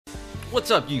What's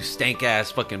up, you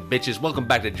stank-ass fucking bitches? Welcome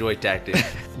back to Joy Tactics.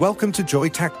 Welcome to Joy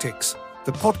Tactics,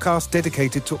 the podcast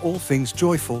dedicated to all things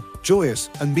joyful, joyous,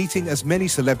 and meeting as many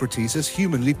celebrities as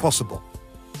humanly possible.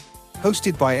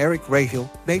 Hosted by Eric Rahill,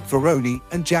 Nate Veroni,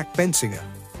 and Jack Bensinger.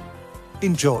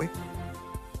 Enjoy.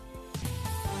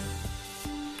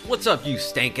 What's up, you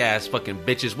stank-ass fucking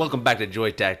bitches? Welcome back to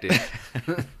Joy Tactics.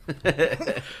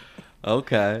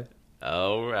 Okay.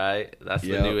 All right, that's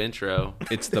the new intro.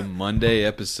 It's the Monday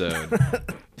episode.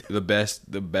 the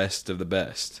best of the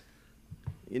best.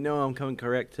 You know I'm coming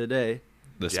correct today.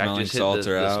 The Jack smelling just hit salts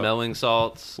are the out. smelling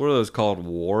salts. What are those called?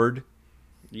 Ward?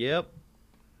 Yep.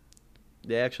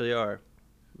 They actually are.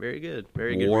 Very good.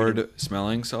 Very good. Ward reading.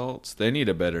 smelling salts? They need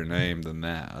a better name than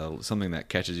that. Something that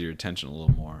catches your attention a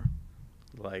little more.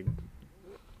 Like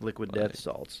liquid death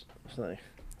salts. Like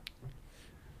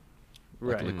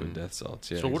Right. liquid death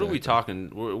salts, yeah. So what are we talking?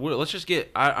 Let's just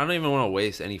get. I don't even want to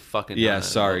waste any fucking time. Yeah,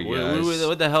 sorry, guys.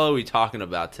 What the hell are we talking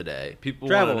about today? People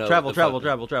Travel. wanna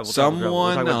know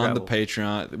Someone on the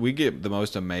Patreon, we get the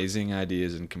most amazing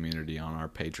ideas in community on our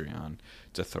Patreon.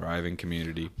 It's a thriving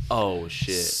community. Oh shit!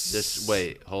 Just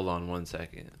wait. Hold on 1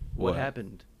 second. What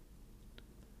happened?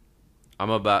 I'm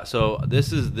about. So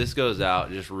this goes out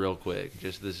just real quick.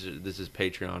 Just this is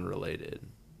Patreon related.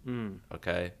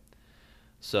 Okay.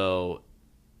 So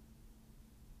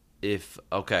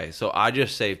so I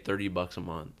just saved $30 a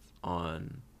month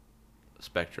on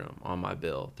Spectrum on my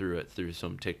bill through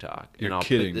some TikTok. You're and I'll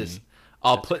kidding put this. me.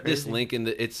 I'll That's put this crazy. link in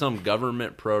it's some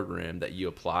government program that you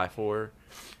apply for,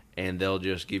 and they'll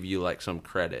just give you like some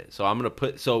credit. So I'm gonna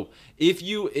put if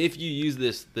you use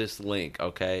this link,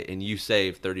 okay, and you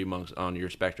save 30 months on your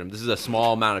Spectrum, this is a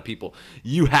small amount of people.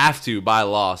 You have to by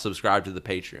law subscribe to the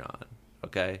Patreon,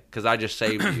 okay? Because I just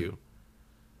saved you.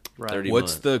 Right. 30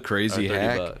 What's months, the crazy or $30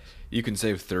 hack? bucks. You can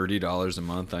save $30 a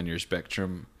month on your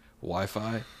Spectrum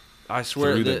Wi-Fi I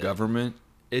swear through the that government.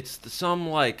 it's some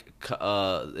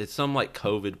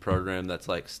COVID program that's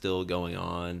like still going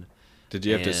on. Did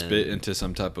you have to spit into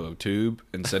some type of tube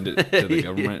and send it to the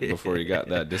government before you got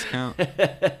that discount?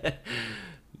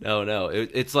 No.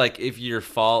 It's like if you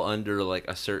fall under like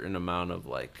a certain amount of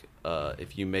like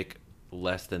if you make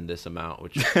less than this amount,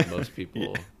 which most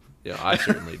people, I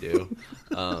certainly do.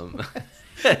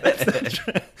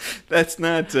 That's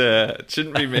not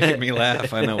shouldn't be making me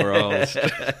laugh. I know we're all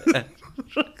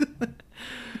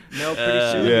No, pretty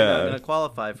soon you're not going to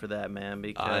qualify for that, man,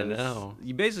 because I know.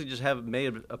 you basically just have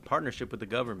made a partnership with the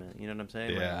government. You know what I'm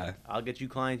saying? Yeah. Like, I'll get you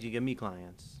clients, you get me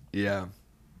clients. yeah.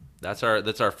 That's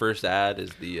our first ad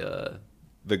is the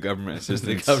The government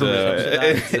assistance.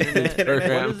 Subsidized internet.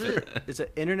 program. What is it? It's an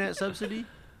internet subsidy?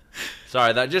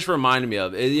 Sorry, that just reminded me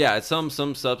of it. Yeah, it's some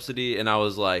subsidy, and I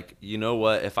was like, you know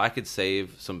what? If I could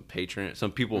save some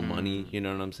people money, you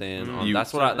know what I'm saying?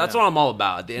 That's what I'm all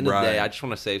about. At the end of the day, I just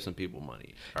want to save some people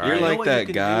money. All You're right? like what you that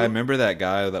can guy. do? Remember that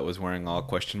guy that was wearing all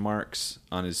question marks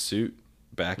on his suit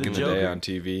back in the day Joker? on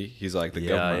TV? He's like, the Yeah,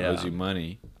 government yeah. owes you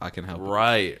money. I can help.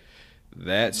 Right.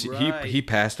 That's Right. he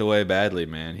passed away badly,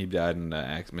 man. He died in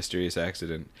a mysterious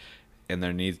accident, and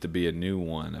there needs to be a new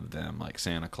one of them, like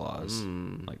Santa Claus,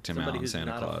 like Tim Somebody Allen who's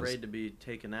Santa not Claus. afraid to be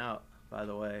taken out, by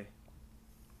the way.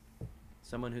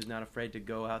 Someone who's not afraid to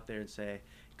go out there and say,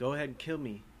 go ahead and kill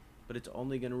me, but it's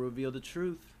only going to reveal the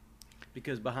truth.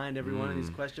 Because behind every one of these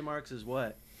question marks is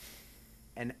what?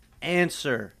 An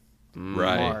answer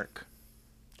Right. mark.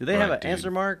 Do they have Right, an dude.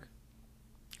 answer mark?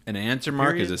 An answer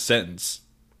mark is Period. a sentence.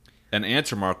 An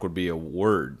answer mark would be a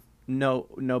word. No,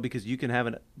 because you can have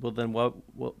an. Well, then what?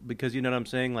 Well, because you know what I'm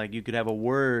saying. Like you could have a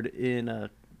word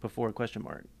before a question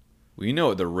mark. Well, you know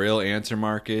what the real answer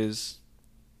mark is?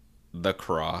 The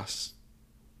cross.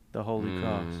 The Holy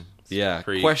Cross. Yeah.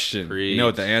 Preach, Question. preach. You know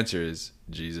what the answer is?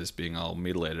 Jesus being all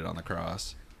mutilated on the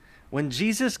cross. When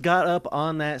Jesus got up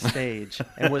on that stage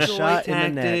and was Joy shot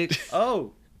in the neck. tactics.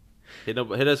 Oh, Hit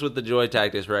us with the Joy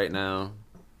Tactics right now.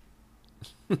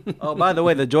 oh! By the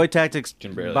way, the Joy Tactics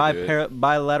Can barely do it.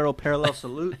 bilateral parallel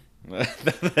salute. Oh,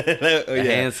 The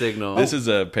hand signal. This is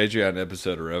a Patreon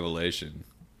episode of Revelation.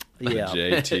 Yeah.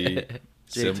 JT.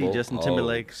 symbol. Justin Oh,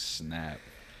 Timberlake. snap.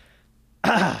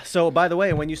 So, by the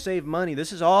way, when you save money,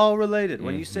 this is all related.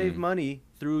 When you save money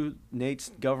through Nate's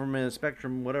government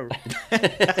Spectrum, whatever,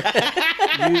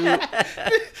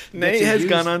 Nate has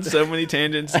gone on so many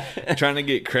tangents trying to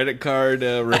get credit card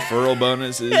referral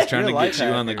bonuses, trying to life get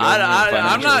you on the hacker. government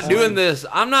I'm not financial doing this.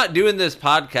 I'm not doing this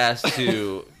podcast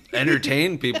to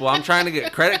entertain people. I'm trying to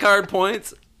get credit card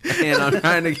points, and I'm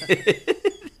trying to get.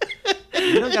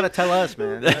 You don't gotta tell us,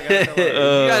 man. You don't gotta tell us.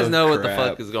 You guys know what the crap.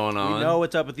 fuck is going on. We know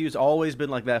what's up with you. It's always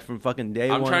been like that from fucking day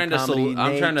one. I'm trying to comedy,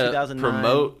 I'm Nate, trying to 2009.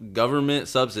 promote government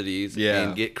subsidies Yeah.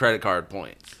 and get credit card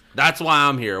points. That's why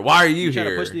I'm here. Why are you You're trying to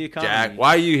here, push the economy. Jack? Why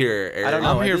are you here, Eric? I don't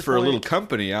know. I'm at here this for a point- little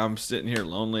company. I'm sitting here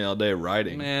lonely all day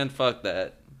writing. Man, fuck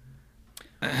that.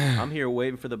 I'm here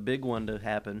waiting for the big one to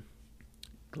happen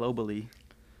globally.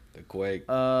 The quake.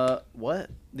 What?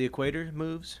 The equator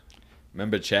moves?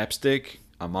 Remember chapstick?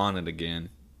 I'm on it again.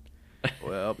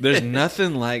 Well, There's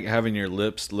nothing like having your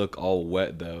lips look all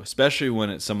wet though, especially when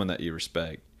it's someone that you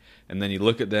respect. And then you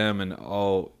look at them and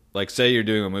all, like say you're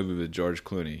doing a movie with George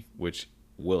Clooney, which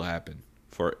will happen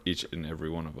for each and every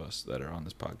one of us that are on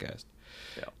this podcast.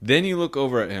 Yeah. Then you look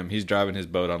over at him, he's driving his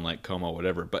boat on Lake Como,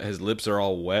 whatever, but his lips are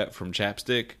all wet from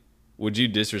chapstick. Would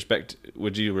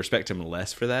you respect him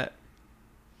less for that?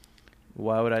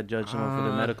 why would I judge someone for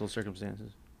their medical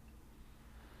circumstances?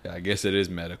 Yeah, I guess it is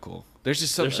medical. There's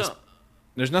just There's something.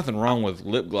 There's nothing wrong with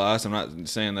lip gloss. I'm not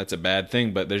saying that's a bad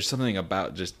thing, but there's something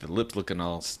about just the lips looking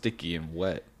all sticky and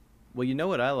wet. Well, you know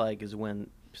what I like is when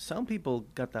some people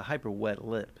got the hyper wet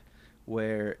lip,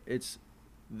 where it's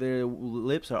their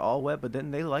lips are all wet, but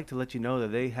then they like to let you know that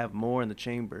they have more in the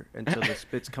chamber until the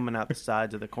spit's coming out the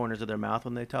sides of the corners of their mouth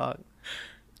when they talk.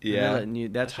 And they're letting you,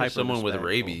 that's That's hyper for someone with respectful.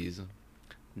 rabies.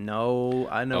 No,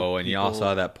 I know. Oh, and y'all people-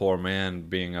 saw that poor man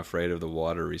being afraid of the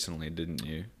water recently, didn't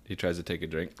you? He tries to take a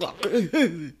drink.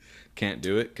 Can't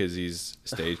do it because he's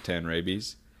stage 10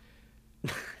 rabies.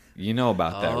 You know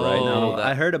about that, right? Oh, No, that-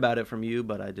 I heard about it from you,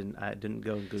 but I didn't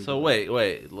go and Google. So wait,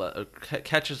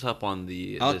 catch us up on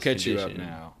the. I'll this catch you up condition.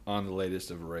 now on the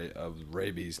latest of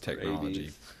rabies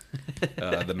technology.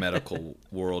 Rabies. The medical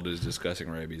world is discussing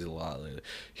rabies a lot lately.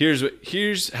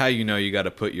 Here's how you know you got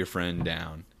to put your friend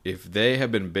down. If they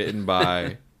have been bitten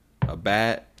by a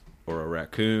bat or a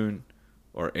raccoon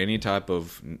or any type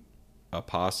of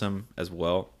opossum as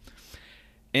well,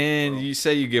 and you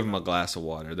say you give them a glass of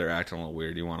water, they're acting a little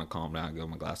weird. You want to calm down, give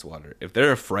them a glass of water. If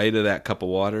they're afraid of that cup of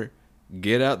water,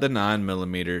 get out the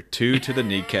 9mm, 2 to the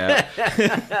kneecap,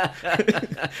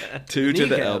 2 to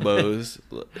the Kneecap. elbows.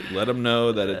 Let them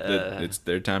know that it's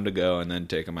their time to go, and then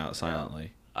take them out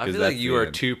silently. I 'Cause feel like that's you the are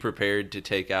end. too prepared to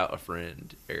take out a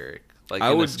friend, Eric. Like I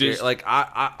in a would scare- just- like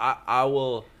I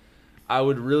will. I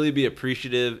would really be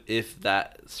appreciative if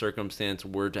that circumstance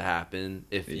were to happen.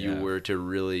 If you Yeah. were to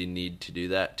really need to do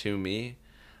that to me,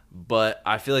 but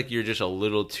I feel like you're just a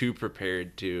little too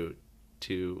prepared to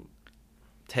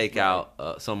take out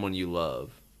someone you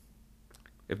love.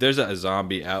 If there's a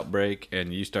zombie outbreak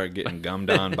and you start getting gummed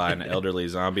on by an elderly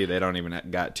zombie, they don't even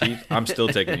got teeth, I'm still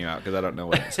taking you out because I don't know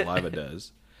what saliva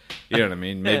does. You know what I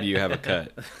mean? Maybe you have a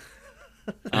cut.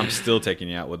 I'm still taking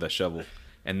you out with a shovel.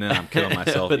 And then I'm killing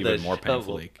myself With even a more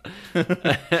shovel. painfully.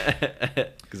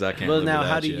 Because I can't Well, live now,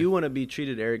 without how do you want to be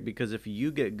treated, Eric? Because if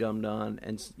you get gummed on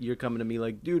and you're coming to me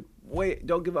like, dude, wait,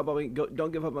 don't give up on me,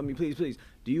 don't give up on me, please, please.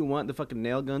 Do you want the fucking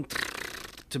nail gun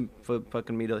for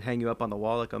fucking me to hang you up on the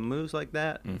wall like a moose like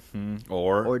that?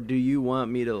 Or do you want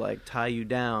me to like tie you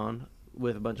down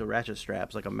with a bunch of ratchet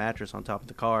straps like a mattress on top of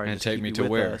the car and just take keep me you to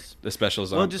with where? us? The special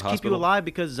zombie Well, just keep you hospital? alive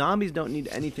because zombies don't need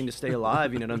anything to stay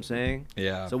alive. You know what I'm saying?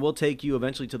 Yeah. So we'll take you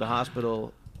eventually to the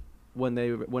hospital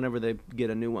whenever they get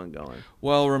a new one going.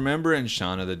 Well, remember in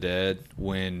Shaun of the Dead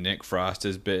when Nick Frost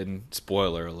is bitten?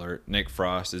 Spoiler alert: Nick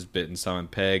Frost is bitten. Simon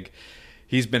Pegg.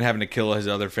 He's been having to kill his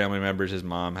other family members. His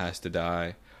mom has to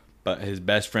die, but his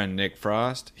best friend Nick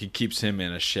Frost, he keeps him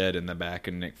in a shed in the back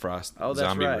of Nick Frost Oh, that's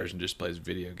zombie right. version. Just plays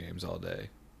video games all day.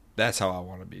 That's how I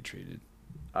want to be treated.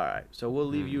 All right, so we'll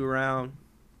leave you around,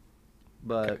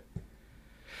 but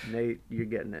Nate, you're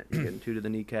getting it. You're getting 2 to the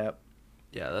kneecap,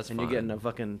 Yeah, that's and fine. you're getting a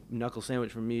fucking knuckle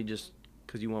sandwich from me just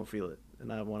because you won't feel it,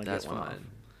 and I want to That's get one fine. off.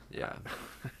 Yeah,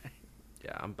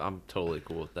 yeah, I'm totally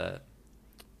cool with that.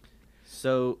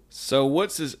 So, So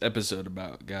what's this episode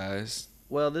about, guys?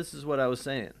 well, this is what I was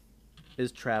saying,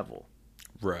 is travel.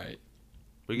 Right.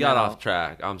 We got No. off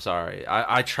track. I'm sorry.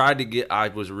 I tried to get. I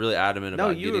was really adamant No,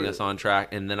 about you getting were- us on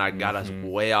track, and then I got us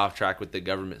way off track with the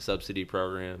government subsidy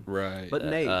program. Right. But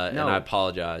Nate, no. And I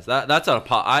apologize. That's an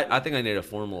I think I need a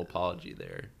formal apology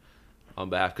there on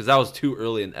behalf because that was too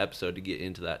early in the episode to get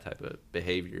into that type of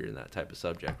behavior and that type of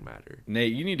subject matter.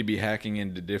 Nate, you need to be hacking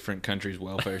into different countries'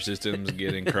 welfare systems,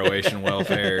 getting Croatian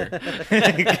welfare,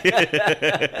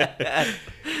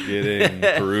 getting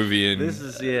Peruvian. This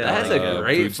is That's like, a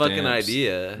great food fucking stamps.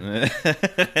 idea.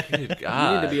 Good you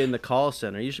God. need to be in the call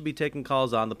center. You should be taking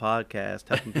calls on the podcast,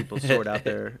 helping people sort out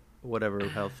their whatever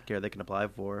health care they can apply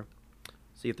for,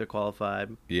 see if they're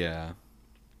qualified. Yeah,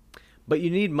 But you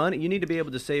need money. You need to be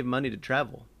able to save money to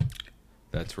travel.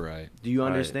 that's right. Do you Right.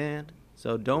 understand?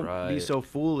 So don't be Right. so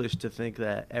foolish to think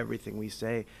that everything we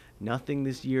say, nothing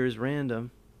this year is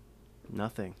random.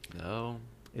 Nothing. No.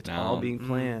 It's No. all being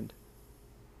planned.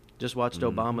 Just watched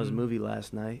Obama's Mhm. movie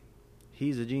last night.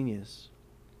 He's a genius.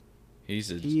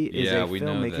 He is a we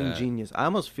know filmmaking that. genius. I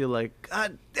almost feel like,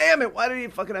 God damn it, why did he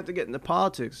fucking have to get into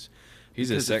politics? He's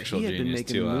a Because if sexual he had been genius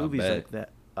making too. I movies bet. like that.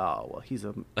 Oh well,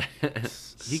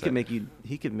 he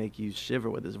could make you shiver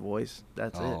with his voice.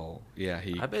 That's it. Oh yeah,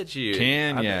 he. I bet you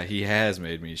can. I Yeah, bet- he has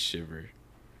made me shiver.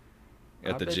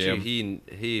 At I the bet gym.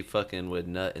 he fucking would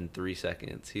nut in 3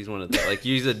 seconds. He's one of the like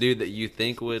he's a dude that you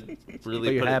think would really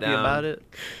But you're put happy it down. about it?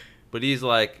 But he's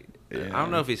like, I Yeah.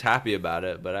 don't know if he's happy about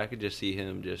it, but I could just see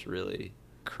him just really.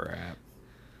 Crap.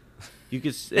 You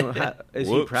could. Is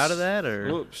he proud of that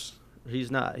or? Whoops.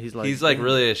 He's not. He's like. He's like "Damn,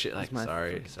 really a shit. that's Like my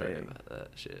sorry fucking about that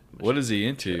shit. What is he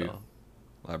into? So,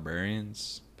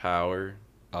 Librarians. power.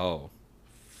 Oh,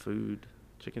 food,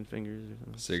 chicken fingers or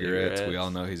something. cigarettes. We Cigarettes. all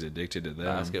know he's addicted to them.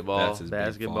 Basketball. That's his big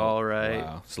Basketball, fault. right.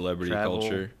 Wow. Celebrity Travel,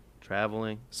 culture.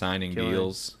 traveling, Signing Killing.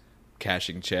 deals.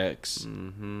 Cashing checks.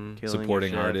 Mm-hmm. killing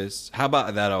Supporting your chef. artists. How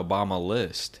about that Obama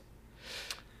list?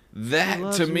 That He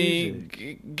loves to me,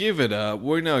 music. give it up.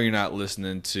 We know you're not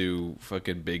listening to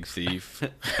fucking Big Thief.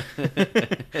 You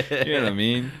know what I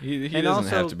mean? He And doesn't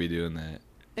have also- to be doing that.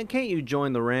 And can't you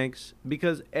join the ranks?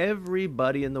 Because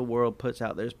everybody in the world puts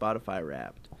out their Spotify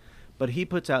Wrapped, but he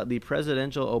puts out the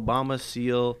presidential Obama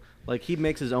seal. Like he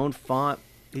makes his own font.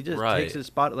 He just Right. takes his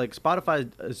spot. Like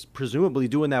Spotify is presumably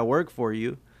doing that work for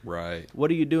you. Right.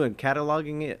 What are you doing?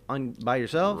 Cataloging it on by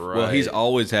yourself? Right. Well, he's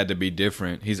always had to be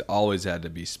different. He's always had to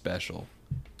be special.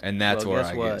 And that's Well, where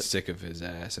guess I what? get sick of his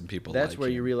ass and people That's like where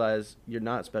him. you realize you're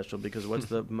not special because what's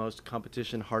the most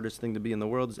competition hardest thing to be in the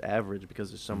world is average because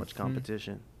there's so much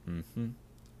competition.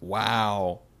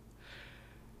 Wow.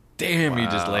 Damn, you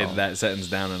just Wow. laid that sentence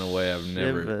down in a way I've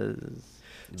never. Shivers.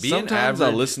 Being Sometimes I'll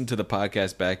average- listen to the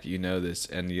podcast back, you know this,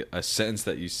 and a sentence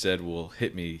that you said will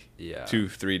hit me Yeah.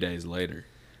 2-3 days later.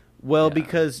 Well, Yeah.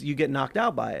 because you get knocked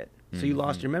out by it, so you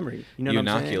lost your memory. You know You what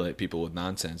I'm saying? inoculate people with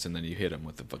nonsense, and then you hit them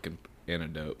with the fucking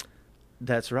antidote.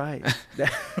 That's right.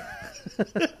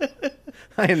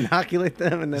 I inoculate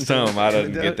them and then. Some I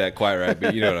didn't get that quite right,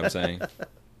 but you know what I'm saying.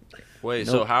 Wait,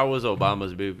 so how was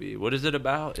Obama's movie? What is it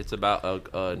about? It's about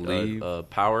Leave. a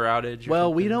power outage. Or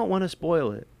Well, we something? don't want to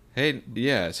spoil it. Hey,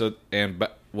 yeah. So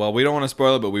well, we don't want to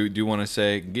spoil it, but we do want to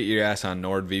say get your ass on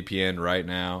NordVPN right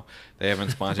now. They haven't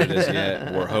sponsored us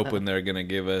yet. We're hoping they're gonna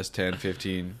give us $10,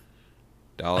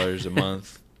 $15 a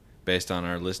month based on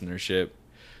our listenership.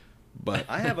 But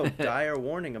I have a dire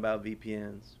warning about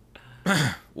VPNs.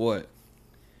 what?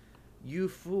 You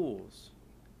fools.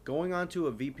 Going onto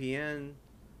a VPN,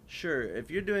 sure, if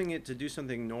you're doing it to do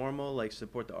something normal, like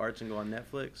support the arts and go on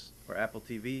Netflix or Apple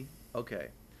TV, okay.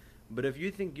 But if you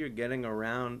think you're getting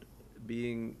around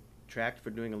being tracked for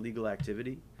doing illegal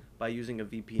activity by using a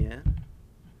VPN,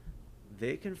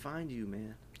 they can find you,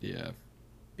 man. Yeah.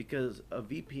 Because a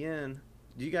VPN,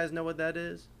 do you guys know what that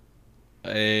is?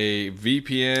 A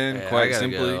VPN, Hey, I quite gotta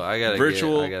simply, go. I gotta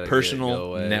virtual get- I gotta go personal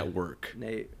away. network.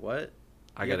 Nate, what?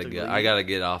 I You have gotta to get. leave? I gotta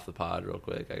get off the pod real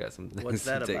quick. I got some What's things to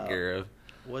that take about? care of.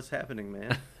 What's happening,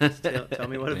 man? Just tell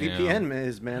me what a Yeah. VPN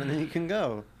is, man, and then you can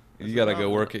go. You gotta go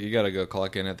work it. You gotta go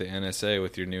clock in at the NSA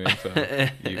with your new info.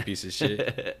 You piece of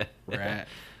shit, rat.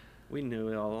 We knew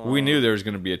it all along. We knew there was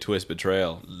gonna be a twist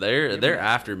betrayal. They're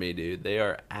after me, dude. They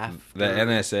are after The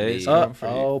NSA is me. coming for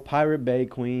you. Oh, Pirate Bay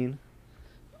Queen.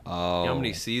 Oh, You know how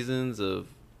many seasons of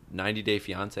 90 Day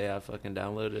Fiance I fucking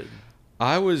downloaded?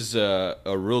 I was a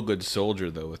real good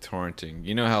soldier though with torrenting.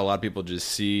 You know how a lot of people they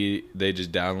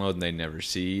just download and they never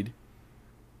seed.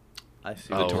 I see.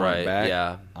 The Oh, torrent right, back.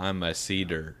 yeah. I'm a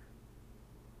seeder.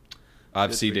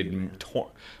 I've Good for seeded you, man.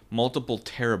 multiple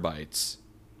terabytes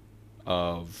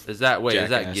of. Is that is that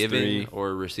Jackass giving 3.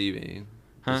 or receiving?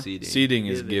 Huh? Seeding. Seeding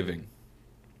is Giving. giving.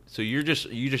 So you just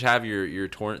have your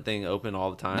torrent thing open all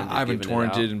the time. Now, just I haven't giving it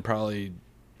out? torrented in probably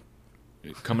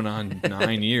coming on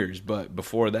 9 years, but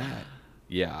before that,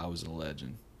 yeah, I was a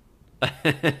legend.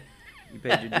 You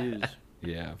paid your dues.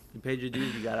 Yeah. You paid your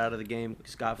dues. You got out of the game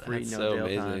scot free. That's No so jail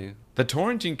amazing. time. The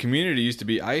torrenting community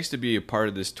I used to be a part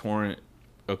of this torrent.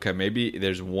 Okay, maybe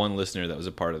there's one listener that was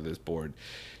a part of this board.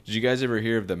 Did you guys ever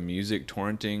hear of the music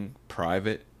torrenting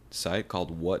private site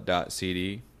called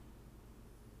what.cd?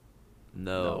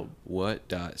 No.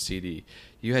 What.cd.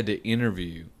 You had to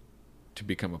interview to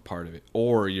become a part of it,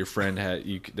 or your friend had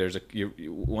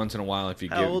once in a while if you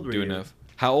How old were do you? enough.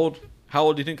 How old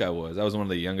do you think I was? I was one of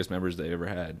the youngest members they ever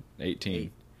had,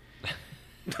 18.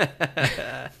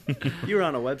 You were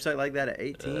on a website like that at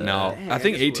 18? No, Dang, I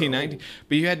think guess we're 18, 19. old.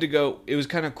 But you had to go. It was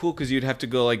kind of cool because you'd have to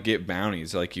go like get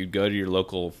bounties. Like you'd go to your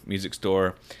local music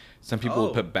store. Some people Oh.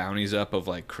 would put bounties up of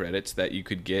like credits that you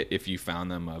could get if you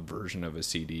found them a version of a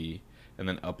CD and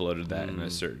then uploaded that in a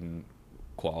certain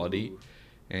quality. Ooh.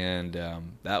 And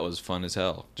that was fun as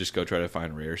hell. Just go try to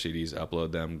find rare CDs,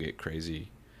 upload them, get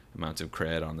crazy amounts of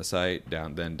cred on the site,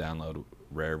 then download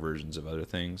rare versions of other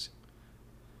things.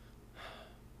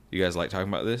 You guys like talking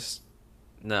about this?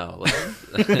 No.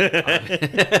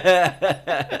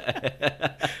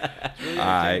 Really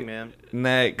Alright. man.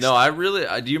 Next. No,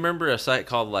 do you remember a site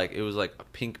called like, it was like a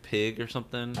Pink Pig or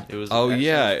something? It was. Oh, That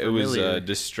yeah. sounds It was familiar.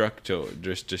 Destructor.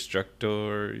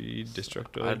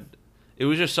 It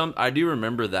was just I do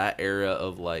remember that era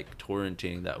of like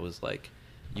torrenting that was like,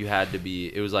 you had to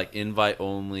be, it was like invite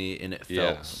only and it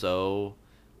felt Yeah. so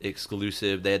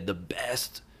exclusive. They had the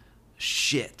best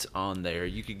shit on there.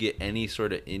 You could get any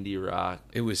sort of indie rock.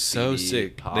 It was so CD,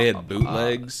 sick. pop, They had pop.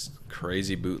 bootlegs,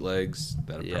 crazy bootlegs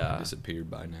that have Yeah. probably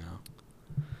disappeared by now.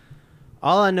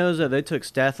 All I know is that they took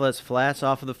Stathlet's Flats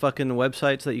off of the fucking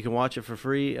websites that you can watch it for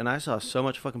free, and I saw so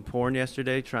much fucking porn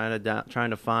yesterday trying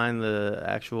to find the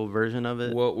actual version of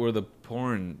it. What were the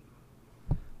porn?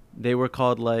 They were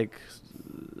called like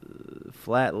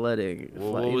flatletting.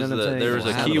 Well, Flat- what you was know what I'm saying? there was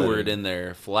a Flat keyword letting. in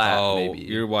there, flat Oh, maybe.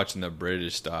 you're watching the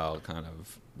British style kind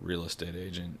of real estate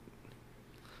agent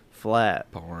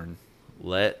Flat. porn.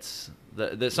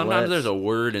 Sometimes there's a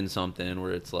word in something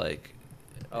where it's like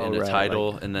in a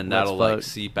title, like, and then let's that'll like fuck.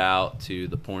 seep out to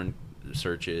the porn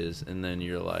searches, and then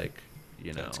you're like,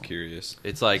 That's curious.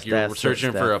 it's like you're Stat-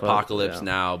 searching stat for fuck, Apocalypse yeah.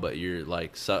 Now, but you're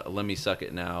like, let me suck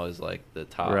it now is like the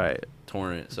top Right.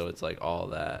 torrent, so it's like all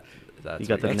that. That's You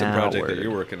got what the That's a now project word. that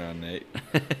you're working on, Nate.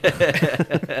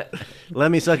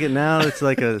 Let me suck it now. It's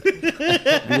like a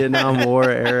Vietnam War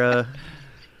era.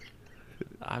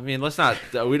 I mean, let's not.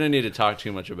 We don't need to talk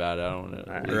too much about it. I don't want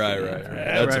to. Right.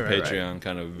 That's a right. Patreon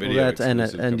kind of video. Well, that's an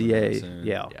exclusive coming out NDA. soon.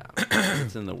 Yeah. Yeah,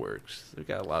 it's in the works. We've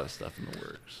got a lot of stuff in the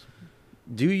works.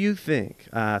 Do you think?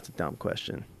 That's a dumb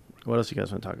question. What else you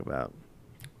guys want to talk about?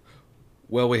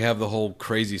 Well, we have the whole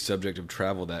crazy subject of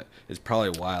travel that is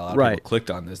probably why a lot of Right. people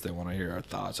clicked on this. They want to hear our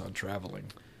thoughts on traveling.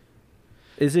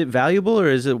 Is it valuable or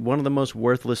is it one of the most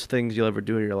worthless things you'll ever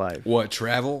do in your life? What,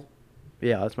 travel?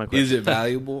 Yeah, that's my question. Is it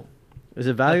valuable? Is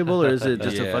it valuable or is it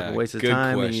just a Yeah, fucking waste of good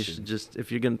time? And you question. should just,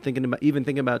 if you're gonna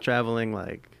thinking about traveling,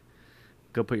 like,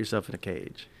 go put yourself in a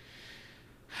cage.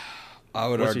 I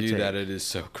would What's your argue that take? it is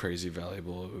so crazy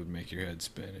valuable it would make your head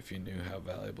spin if you knew how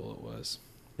valuable it was.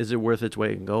 Is it worth its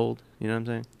weight in gold? You know what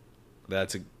I'm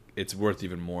saying? It's worth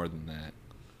even more than that.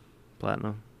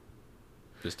 Platinum.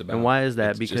 Just about. And why is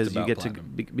that? it's just Because you about get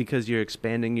platinum. because you're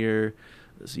expanding your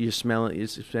smell, you're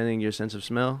expanding your sense of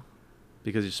smell,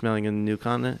 because you're smelling a new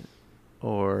continent,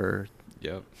 or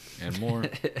Yep, and more.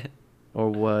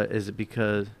 what is it?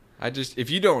 Because If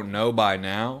you don't know by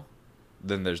now,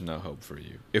 then there's no hope for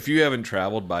you. If you haven't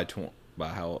traveled by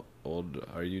how old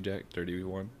are you, Jack?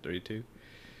 31, 32?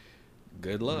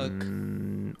 Good luck.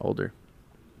 older.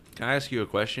 Can I ask you a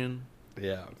question,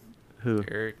 Yeah. Who?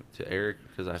 Eric? To Eric,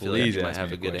 because I feel Please like you might ask have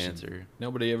me a good question. answer.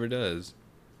 Nobody ever does.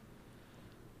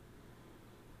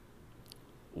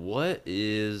 What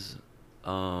is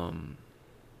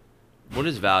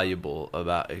valuable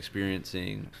about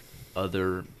experiencing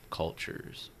other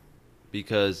cultures?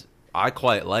 Because I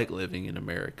quite like living in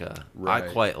America. Right.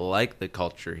 I quite like the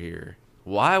culture here.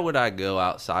 Why would I go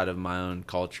outside of my own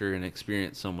culture and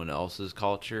experience someone else's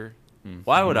culture?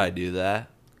 Why would I do that?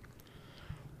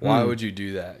 Why would you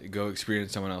do that? Go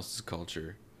experience someone else's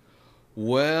culture.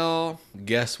 Well,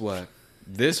 guess what?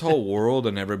 This whole world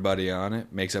and everybody on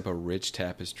it makes up a rich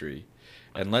tapestry.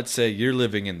 And let's say you're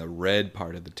living in the red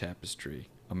part of the tapestry,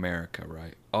 America,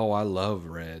 right? Oh, I love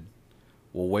red.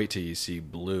 Well, wait till you see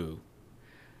blue.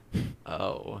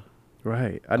 Oh,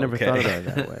 Right. I never Okay. thought about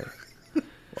it that way.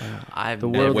 Wow. I've The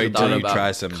never world- Wait thought till you about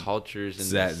try some cultures in the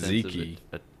sense of tzatziki.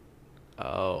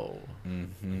 Oh,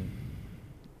 Mm-hmm.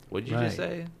 what'd you just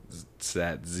say?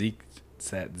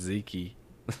 Tzatziki.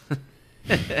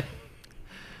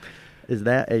 Is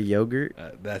that a yogurt?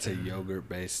 That's a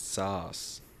yogurt-based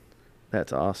sauce.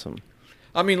 That's awesome.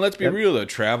 I mean, let's be Yep. real though.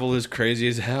 Travel is crazy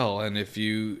as hell, and if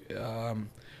you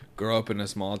grow up in a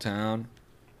small town,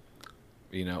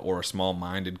 or a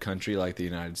small-minded country like the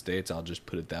United States, I'll just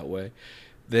put it that way,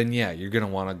 then yeah, you're gonna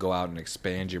want to go out and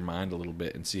expand your mind a little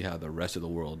bit and see how the rest of the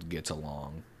world gets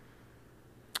along.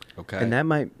 Okay. And that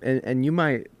might, and you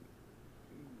might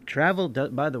travel.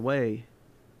 By the way,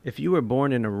 if you were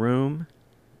born in a room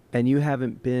and you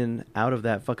haven't been out of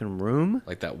that fucking room,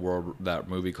 like that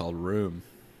movie called Room.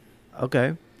 okay,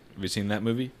 Have you seen that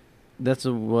movie? that's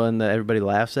the one that everybody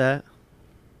laughs at.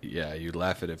 Yeah, you'd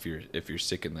laugh at if you're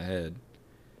sick in the head.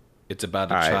 It's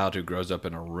about a All right. child who grows up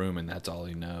in a room and that's all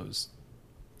he knows.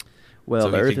 Well,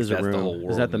 So the he Earth thinks is a that's the whole room. Is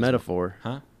world that the is- metaphor?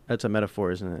 Huh? That's a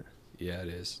metaphor, isn't it? Yeah, it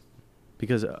is.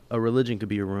 Because a religion could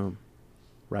be a room,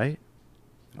 right?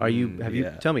 Are you? Have you?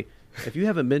 Yeah. Tell me, if you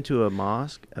haven't been to a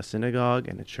mosque, a synagogue,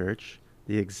 and a church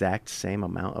the exact same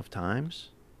amount of times,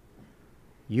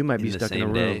 you might be In the stuck in a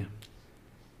same room. day.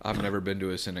 I've never been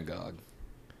to a synagogue,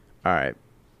 All right.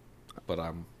 but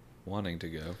I'm wanting to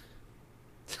go.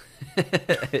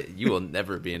 You will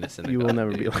never be in a synagogue. You will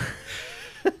never dude. be.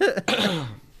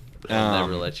 I'll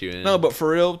never let you in. No, but for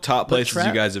real, top But places you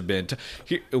trap- guys have been to.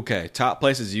 Okay, top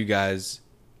places you guys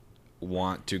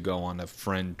want to go on a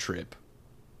friend trip.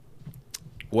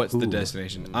 What's the Ooh.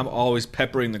 destination? I'm always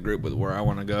peppering the group with where I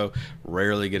want to go.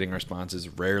 Rarely getting responses.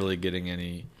 Rarely getting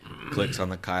any clicks on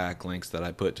the kayak links that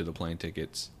I put to the plane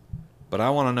tickets. But I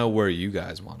want to know where you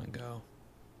guys want to go.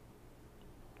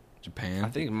 Japan. I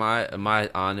think my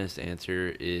honest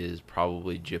answer is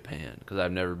probably Japan, because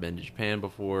I've never been to Japan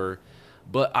before.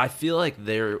 But I feel like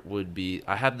there would be.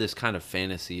 I have this kind of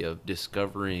fantasy of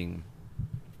discovering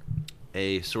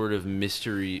a sort of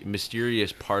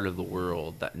mysterious part of the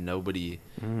world that nobody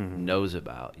knows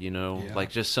about. You know, Yeah. like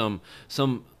just some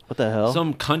What the hell?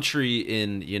 some country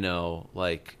in, you know,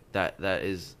 like that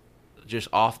is just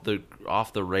off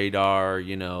the radar.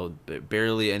 You know,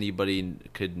 barely anybody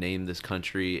could name this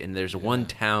country, and there's one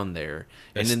town there,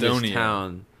 and in this Estonia.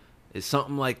 town is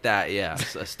something like that. Yeah,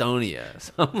 Estonia,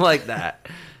 something like that.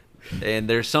 And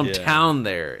there's some Yeah. town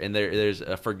there, and there's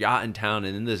a forgotten town,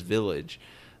 and in this village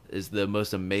is the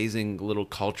most amazing little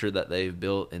culture that they've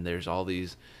built, and there's all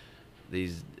these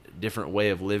different way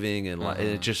of living, and and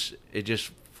it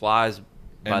just flies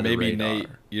by And the maybe radar. Nate,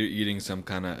 you're eating some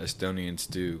kind of Estonian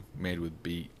stew made with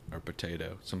beet or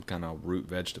potato, some kind of root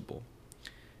vegetable,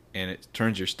 and it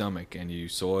turns your stomach, and you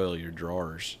soil your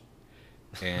drawers,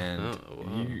 and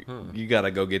you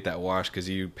gotta go get that washed because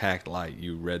you packed light.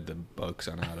 You read the books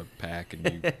on how to pack, and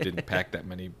you didn't pack that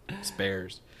many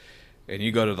spares. And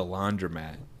you go to the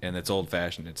laundromat, and it's old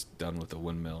fashioned. It's done with a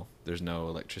windmill. There's no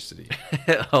electricity.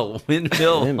 A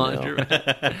windmill Windmill.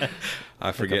 laundromat.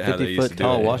 I forget how they 50 used to foot do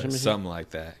tall it. washing machine? Something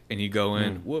like that. And you go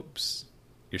in, whoops,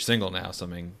 you're single now.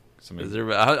 Something Is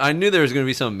there, I knew there was going to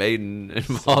be some maiden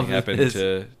involved in happened this.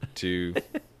 to to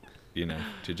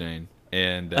Jane,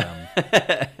 and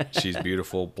she's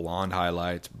beautiful, blonde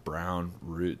highlights, brown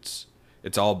roots.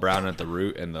 It's all brown at the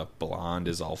root, and the blonde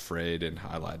is all frayed and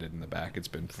highlighted in the back. It's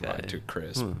been fried to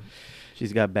crisp.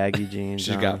 She's got baggy jeans.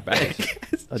 She's on, got back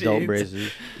adult jeans.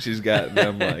 braces. She's got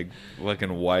them like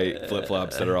looking white flip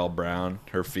flops that are all brown.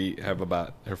 Her feet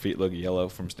look yellow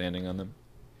from standing on them.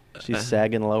 She's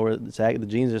sagging lower. The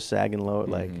jeans are sagging lower,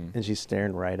 and she's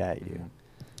staring right at you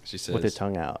She says, with her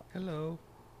tongue out. "Hello."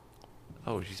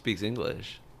 Oh, she speaks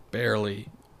English. Barely.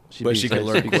 She But be- she can she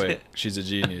learn speaks- quick. She's a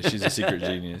genius. She's a secret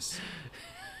genius.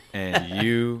 And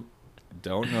you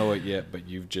don't know it yet, but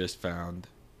you've just found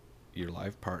your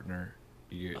life partner,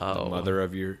 the Oh. mother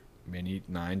of your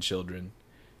 9 children,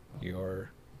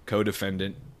 your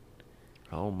co-defendant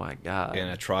Oh my God. in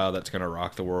a trial that's going to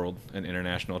rock the world, an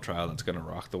international trial that's going to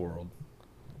rock the world,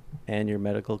 And your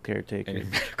medical caretaker. and your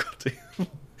medical team.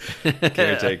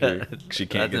 Caretaker. She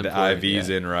can't That's get the important, IVs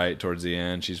yeah. in right towards the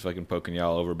end. She's fucking poking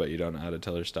y'all over, but you don't know how to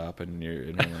tell her stop in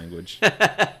her language.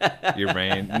 Your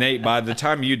vein, Nate. By the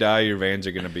time you die, your veins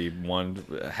are gonna be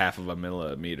 1/2 of a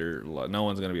millimeter. No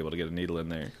one's gonna be able to get a needle in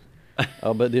there.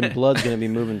 Oh, but the blood's gonna be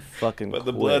moving fucking. But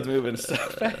the quick blood's moving so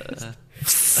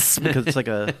fast. because it's like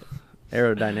a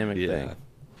aerodynamic Yeah. thing.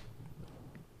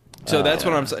 So that's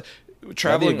what I'm saying.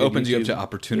 Traveling good opens you up to YouTube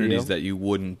opportunities video. that you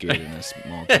wouldn't get in a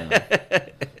small town.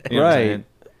 You know what I'm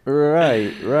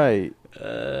saying? Right.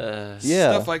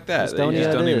 Yeah. Stuff like that that you Estonia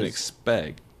just don't it even is.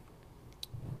 expect.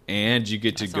 And you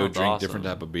get to That go sounds drink awesome. different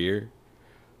type of beer.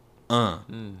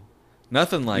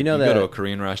 Nothing like You know you go to that- a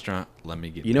Korean restaurant. Let me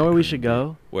get. You that know where we Korean should beer.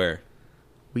 go? Where?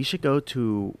 We should go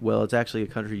to. Well, it's actually a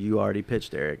country you already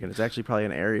pitched, Eric, and it's actually probably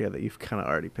an area that you've kind of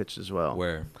already pitched as well.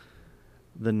 Where?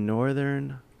 The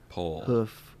northern Pole.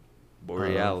 hoof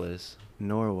Borealis.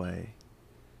 Norway,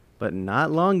 but not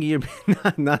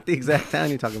Longyearbyen. not the exact town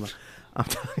you're talking about. I'm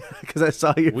talking because I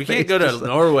saw your. We face can't go to just like-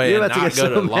 Norway you're and about not get go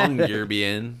to so mad.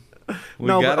 Longyearbyen.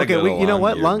 No, but gotta okay. go to You know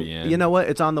what? Longyearbyen. You know what?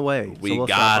 It's on the way. We so we'll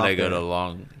stop gotta off go there. to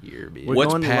Longyearbyen. We're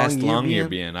What's going to past Longyearbyen?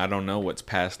 Longyearbyen? I don't know what's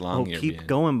past Oh, Longyearbyen. keep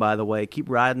going. By the way, keep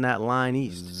riding that line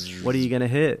east. What are you gonna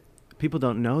hit? People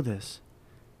don't know this.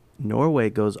 Norway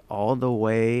goes all the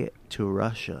way to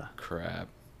Russia. Crap.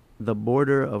 The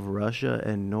border of Russia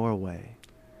and Norway.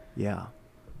 Yeah.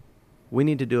 We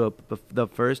need to do the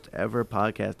first ever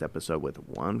podcast episode with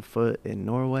 1 foot in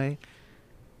Norway,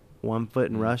 1 foot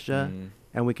in Russia,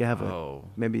 and we could have Oh.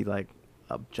 maybe like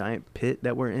a giant pit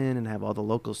that we're in and have all the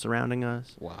locals surrounding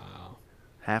us. Wow.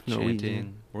 Half Norwegian.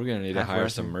 Chanting. We're gonna need to Half hire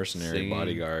Russian, some mercenary singing.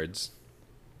 bodyguards.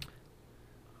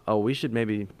 Oh, we should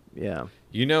maybe Yeah.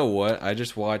 You know what? I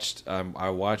just watched. I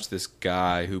watched this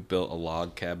guy who built a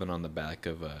log cabin on the back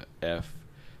of a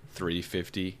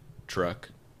F-350 truck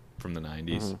from the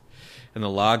 '90s, and the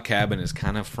log cabin is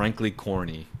kind of frankly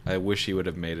corny. I wish he would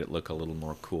have made it look a little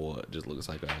more cool. It just looks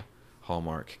like a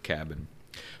Hallmark cabin.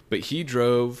 But he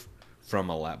drove from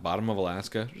bottom of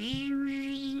Alaska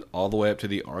all the way up to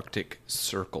the Arctic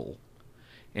Circle.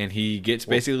 And he gets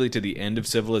basically to the end of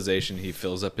civilization. He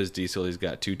fills up his diesel. He's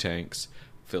got 2 tanks,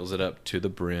 fills it up to the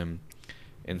brim.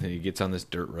 And then he gets on this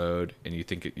dirt road, and you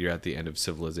think you're at the end of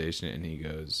civilization. And he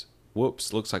goes,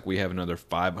 whoops, looks like we have another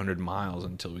 500 miles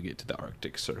until we get to the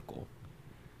Arctic Circle.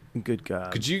 Good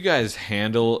God. Could you guys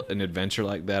handle an adventure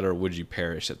like that, or would you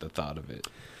perish at the thought of it?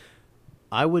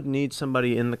 I would need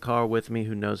somebody in the car with me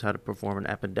who knows how to perform an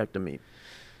appendectomy,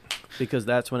 because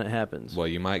that's when it happens. Well,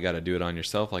 you might got to do it on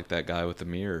yourself, like that guy with the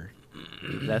mirror.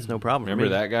 That's no problem. Remember for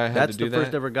me. that guy had That's to do the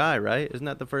first that? ever guy, right? Isn't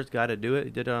that the first guy to do it? He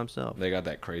did it on himself. They got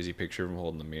that crazy picture of him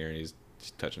holding the mirror, and he's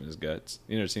touching his guts.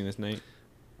 You never seen this, Nate?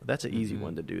 That's an easy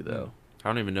one to do, though. I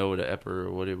don't even know what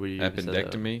what do you even say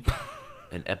that? Appendectomy?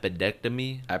 An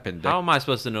epidectomy? Appendect- How am I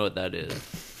supposed to know what that is?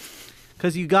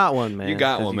 Because you got one, man. You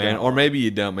got 'Cause one, man. Or maybe you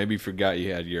don't. Maybe you forgot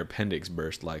you had your appendix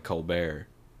burst like Colbert.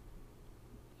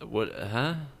 What?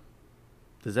 Huh?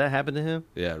 Does that happen to him?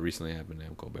 Yeah, it recently happened to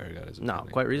him. Colbert got his No,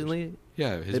 appendix quite burst. recently?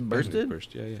 Yeah, his It appendix bursted?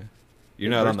 burst. Yeah, yeah.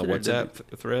 You're It not on the bursted or WhatsApp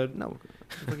did thread? No.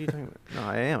 What are you talking about? No,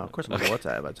 I am. Of course I'm on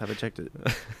WhatsApp. I just haven't checked it.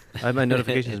 I have my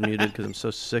notifications muted because I'm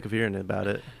so sick of hearing about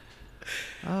it.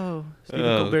 Oh, Stephen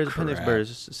Oh, Colbert's appendix crap.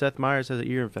 burst. Seth Meyers has an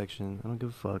ear infection. I don't give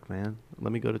a fuck, man.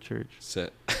 Let me go to church.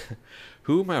 Set.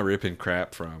 Who am I ripping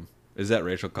crap from? Is that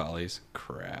Rachel Colley's?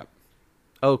 Crap.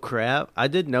 Oh, crap. I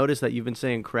did notice that you've been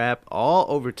saying crap all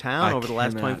over town I over the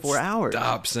last cannot 24 hours.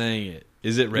 Stop saying it.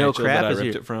 Is it No, Rachel crap that I is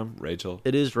ripped here. it from? Rachel?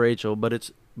 It is Rachel,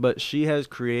 but she has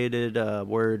created a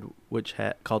word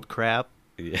called crap,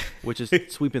 Yeah. which is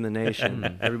sweeping the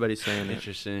nation. Everybody's saying it.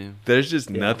 Interesting. There's just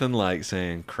Yeah. nothing like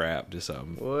saying crap to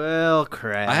something. Well,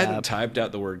 crap. I hadn't typed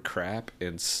out the word crap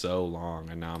in so long,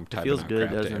 and now I'm typing feels out good,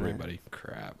 crap to doesn't it? everybody.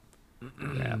 Crap.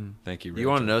 crap. Thank you, Rachel. You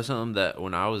want to know something that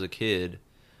when I was a kid,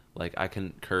 like I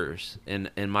can curse,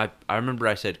 and I remember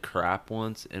I said crap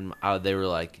once, and they were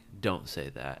like, "Don't say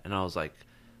that," and I was like,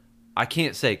 "I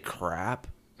can't say crap."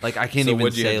 Like I can't So even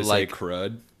what'd you say have to like say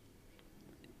crud?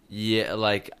 yeah,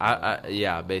 like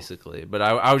yeah, basically. But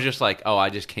I was just like, oh, I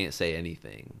just can't say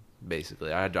anything.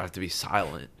 Basically, I have to be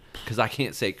silent because I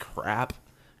can't say crap.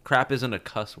 Crap isn't a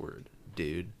cuss word,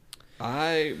 dude.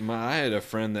 I had a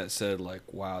friend that said like,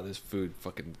 "Wow, this food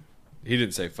fucking." He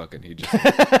didn't say fucking. He just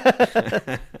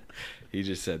he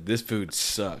just said this food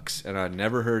sucks, and I'd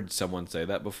never heard someone say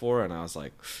that before, and I was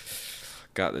like,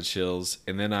 got the chills.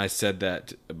 And then I said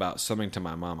that about something to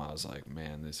my mom. I was like,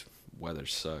 man, this weather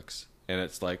sucks, and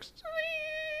it's like.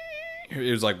 It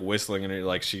was like whistling, and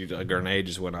a grenade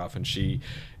just went off, and she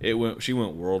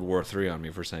went World War III on me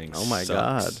for saying. Oh my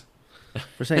sucks. God.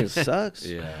 For saying it sucks?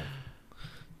 Yeah,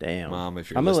 Damn. Mom, if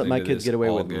you're I'm going to let listening my to kids this, get away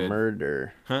all with good.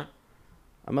 murder. huh?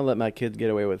 I'm going to let my kids get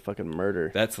away with fucking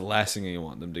murder. That's the last thing you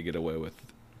want them to get away with.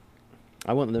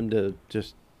 I want them to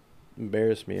just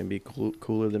embarrass me and be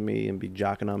cooler than me and be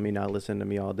jocking on me, not listening to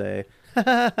me all day.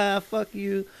 Fuck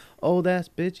you, old ass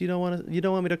bitch. You don't want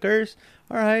me to curse?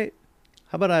 All right.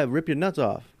 How about I rip your nuts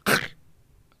off?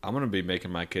 I'm gonna be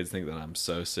making my kids think that I'm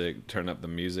so sick. Turn up the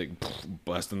music,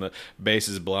 busting the bass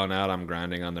is blown out. I'm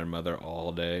grinding on their mother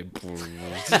all day. Black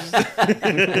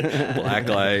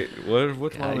light. What's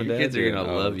God, mom and your dad kids are doing?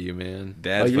 gonna Oh, love you, man.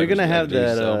 Dad's Oh, you're fucking gonna have do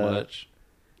that, so uh, much.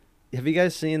 Have you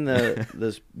guys seen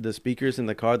the speakers in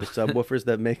the car, the subwoofers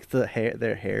that make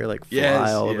their hair like fly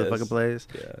Yes, all over the yes. fucking place?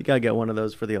 Yeah. You gotta get one of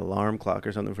those for the alarm clock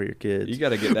or something for your kids. You got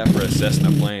to get that for a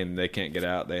Cessna plane. They can't get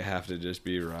out. They have to just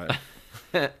be right.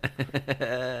 You're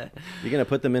gonna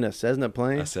put them in a Cessna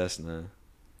plane? A Cessna.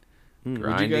 Mm. Would you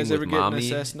Grinding guys ever with get in a mommy.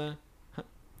 Cessna?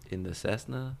 In the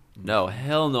Cessna? No,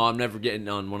 hell no. I'm never getting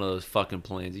on one of those fucking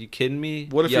planes. Are you kidding me?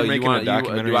 What if Yo, you're making want- a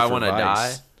documentary do I for want to die?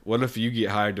 Vice? What if you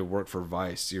get hired to work for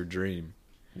Vice? Your dream.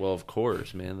 Well, of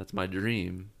course, man. That's my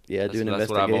dream. Yeah, that's, do an that's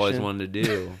what I've always investigation. wanted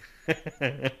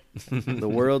to do. The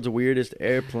world's weirdest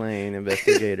airplane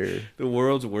investigator. The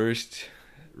world's worst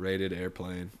rated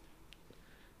airplane.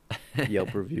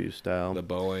 Yelp review style. The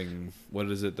Boeing, what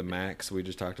is it? The Max we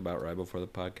just talked about right before the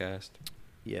podcast.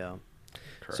 Yeah.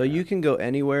 So you can go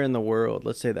anywhere in the world.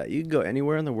 Let's say that. You can go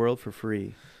anywhere in the world for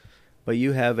free. But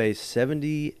you have a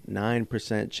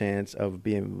 79% chance of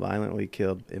being violently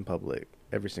killed in public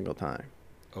every single time.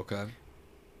 Okay.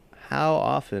 How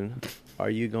often are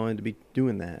you going to be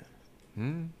doing that?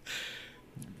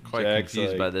 Quite Jack's,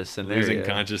 confused like, by this scenario. Losing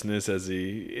consciousness as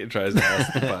he tries to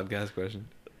ask the podcast question.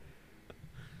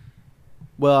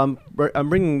 Well, I'm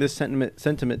bringing this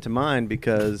sentiment to mind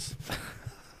because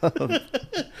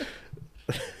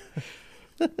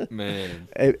Man.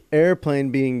 airplane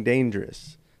being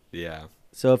dangerous. Yeah.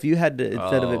 So if you had to,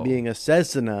 instead of it Oh. being a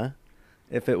Cessna,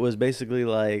 if it was basically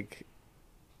like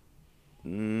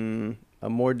a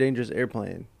more dangerous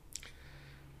airplane.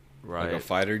 Right. Like a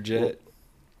fighter jet.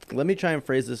 Let me try and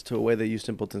phrase this to a way that you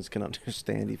simpletons can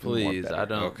understand even more Please, better. I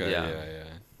don't. Okay. yeah. Yeah.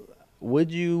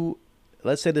 Would you,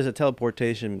 let's say there's a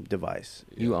teleportation device.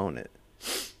 You Yeah. own it.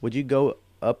 Would you go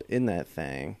up in that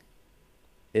thing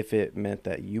if it meant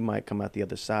that you might come out the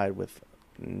other side with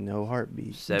no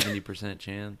heartbeat? 70%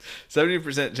 chance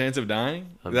 70% chance of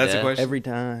dying? Of That's the death? question. Every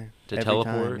time. To Every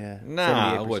teleport? Time, yeah.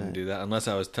 Nah, I 78%. wouldn't do that unless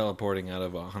I was teleporting out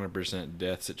of a 100%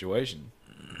 death situation.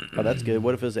 Oh, that's good.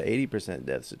 What if it was an 80%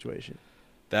 death situation?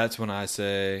 That's when I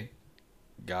say,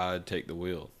 God, take the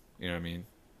wheel. You know what I mean?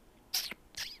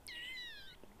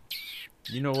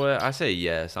 You know what? I say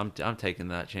yes. I'm taking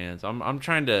that chance. I'm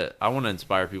trying to. I want to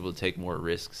inspire people to take more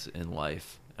risks in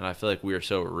life, and I feel like we are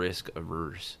so risk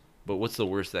averse. But what's the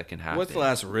worst that can happen? What's the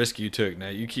last risk you took,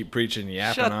 Nate? You keep preaching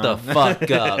yapping Shut on. the fuck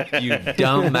up, you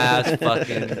dumbass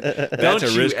fucking. That's Don't a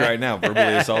you risk a- right now.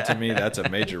 Verbally assaulting me, that's a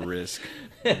major risk.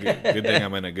 Good thing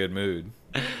I'm in a good mood.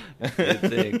 Good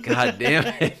thing. God damn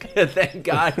it. Thank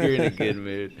God you're in a good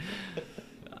mood.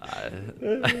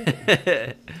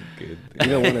 Good. You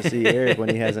don't want to see Eric when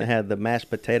he hasn't had the mashed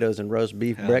potatoes and roast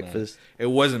beef Hell no. breakfast. It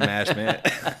wasn't mashed, man.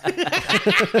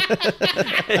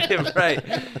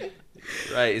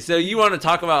 Right. So you want to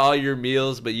talk about all your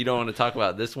meals, but you don't want to talk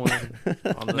about this one?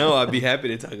 No, I'd be happy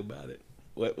to talk about it.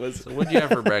 What was? So what'd you have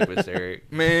for breakfast,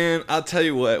 Eric? Man, I'll tell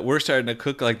you what. We're starting to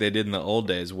cook like they did in the old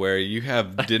days, where you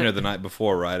have dinner the night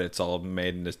before, right? It's all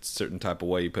made in a certain type of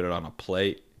way. You put it on a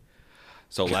plate.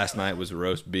 So last night was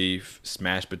roast beef,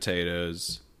 smashed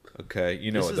potatoes. Okay,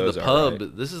 you know This what is those the are, pub.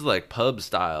 right? This is like pub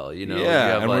style, you know. Yeah,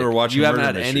 You have and we were watching You haven't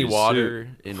Murder had any Mystery water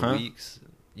Soup. in Huh? weeks.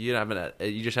 You haven't.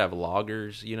 You just have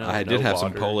lagers, you know. I no did have some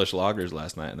water. Polish lagers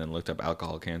last night, and then looked up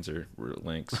alcohol cancer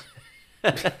links.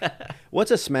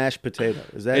 What's a smashed potato?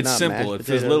 Is that It's not simple. mashed It's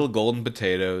those potato? little golden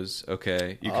potatoes.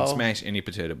 Okay, you can Oh. smash any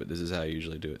potato, but this is how I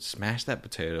usually do it. Smash that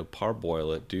potato,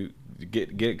 parboil it, get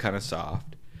it kind of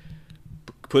soft.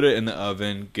 Put it in the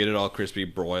oven, get it all crispy,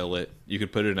 broil it. You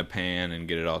could put it in a pan and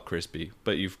get it all crispy,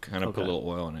 but you've kind of put a Okay. little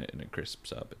oil in it and it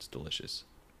crisps up. It's delicious.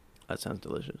 That sounds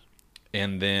delicious.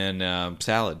 And then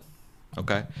salad.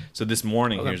 Okay, so this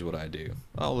morning, Okay. here's what I do.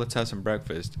 Oh, let's have some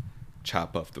breakfast.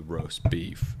 Chop up the roast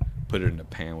beef, put it in a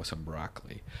pan with some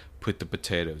broccoli, put the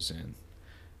potatoes in,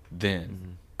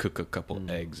 then cook a couple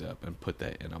eggs up and put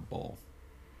that in a bowl.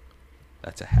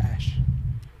 That's a hash.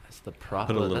 That's the Put a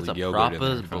proper. little That's a yogurt in proper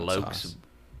there and hot blokes. sauce.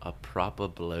 A proper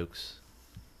blokes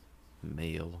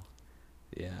meal.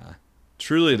 Yeah,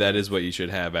 truly, that is what you should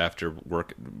have after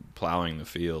work, plowing the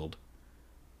field,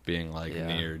 being like Yeah.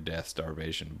 near death,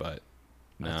 starvation. But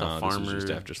That's no, a this was just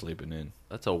farmer- after sleeping in.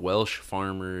 That's a Welsh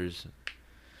farmer's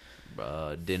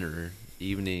dinner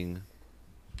evening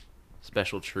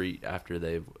special treat after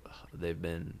they've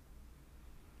been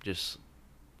just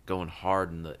going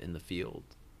hard in the field.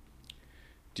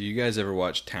 Do you guys ever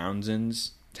watch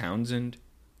Townsend?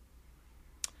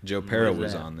 Joe What Pera is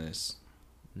was that? on this.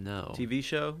 No. TV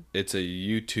show? It's a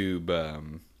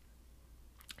YouTube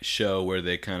show where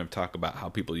they kind of talk about how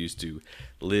people used to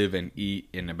live and eat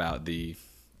in about the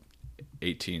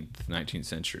 18th, 19th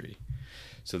century.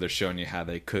 So they're showing you how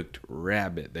they cooked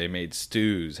rabbit, they made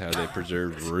stews, how they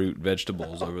preserved root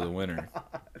vegetables over the winter.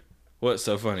 What's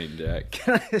so funny, Jack?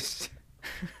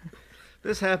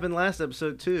 This happened last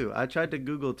episode too. I tried to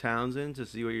Google Townsend to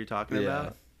see what you're talking Yeah.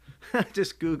 about. I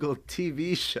just Googled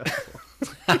TV show.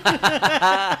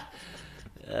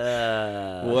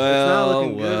 Uh, It's not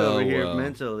looking good well, over here well.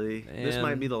 mentally. This Man.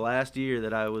 might be the last year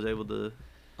that I was able to.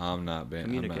 I'm not.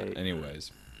 Communicate.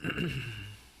 Anyways.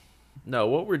 No,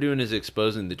 what we're doing is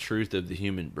exposing the truth of the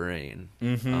human brain.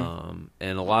 Mm-hmm.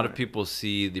 And a lot of people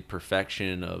see the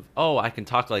perfection of, oh, I can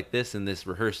talk like this in this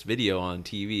rehearsed video on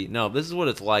TV. No, this is what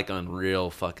it's like on real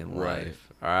fucking Right. life.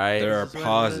 All right? There are This is what it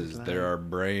pauses. is, man. There are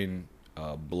brain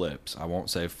blips. I won't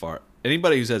say fart.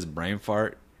 Anybody who says brain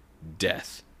fart,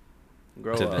 death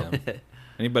Grow to up. them.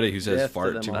 Anybody who says Death to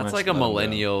fart them too all. much, That's like a let 'em go.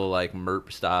 millennial, like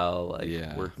MERP style, like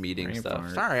Yeah. work meeting Brain stuff.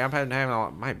 fart. Sorry, I'm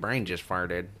having my brain just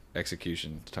farted.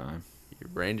 Execution time. Your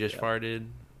brain just farted.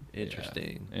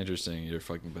 Interesting. Yeah. Interesting. You're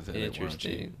fucking pathetic. why don't you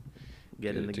Interesting.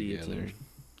 Get in the it together? guillotine.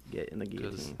 Get in the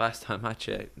Because guillotine. last time I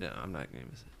checked, no, I'm not going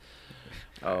to say.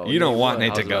 Oh, You don't want I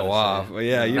Nate to was go about to off. say. Well,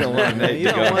 yeah, you don't want Nate You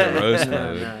to go don't into want- roast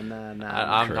nah, mode.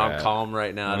 nah. I'm crap. calm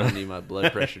right now. I don't need my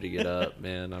blood pressure to get up,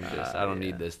 man. I don't yeah.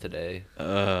 need this today.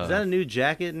 Is that a new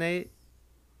jacket, Nate?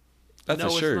 That's no,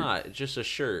 a shirt. it's not. It's just a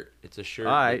shirt. It's a shirt.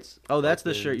 All right. Oh, that's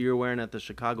the open. shirt you were wearing at the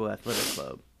Chicago Athletic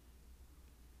Club.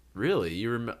 Really?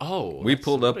 You remember? Oh, We that's-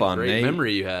 pulled what up a on great Nate.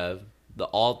 memory you have. The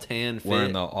all tan fit.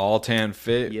 Wearing the all tan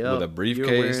fit Yep. with a You're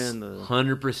briefcase. wearing the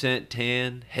 100%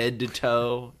 tan, head to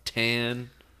toe, tan.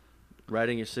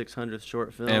 writing your 600th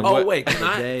short film. And Oh what- wait, of the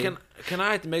day. can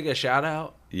I make a shout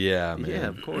out? Yeah, man. Yeah,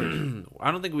 of course.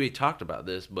 I don't think we talked about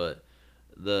this, but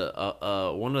the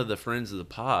one of the friends of the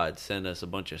pod sent us a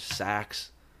bunch of Saks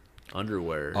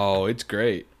underwear. Oh, it's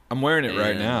great. I'm wearing it right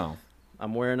And- now.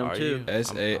 I'm wearing them Are too. you?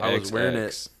 SAXX. I was wearing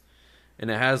it,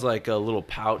 and it has like a little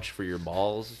pouch for your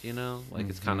balls. You know, like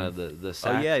it's kind of the Oh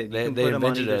sack. yeah, you can put them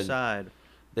on either side.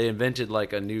 They invented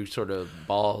like a new sort of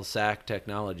ball sack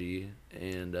technology,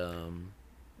 and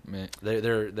Man.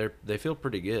 they feel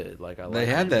pretty good. Like I like. They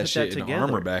had put that that shit in together.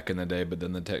 armor back in the day, but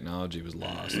then the technology was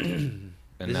lost. And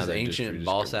This is they ancient just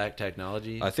ball sack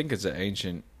technology. I think it's an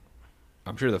ancient.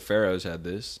 I'm sure the pharaohs had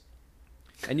this.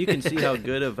 And you can see how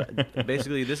good of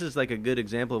basically this is like a good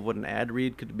example of what an ad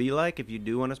read could be like if you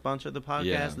do want to sponsor the podcast.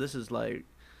 Yeah. This is like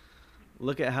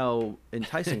look at how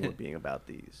enticing we're being about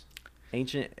these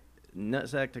ancient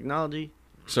nutsack technology.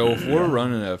 So if we're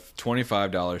running a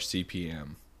 $25 CPM,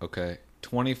 okay,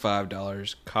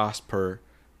 $25 cost per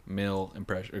mil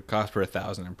impression, or cost per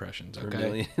 1,000 impressions, Per okay.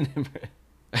 million.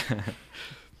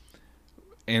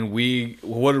 And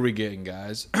what are we getting,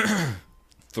 guys?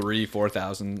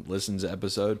 3,000-4,000 listens a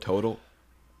episode total.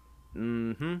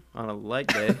 Mm-hmm. On a light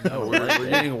day. Oh, we're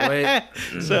getting way.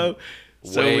 So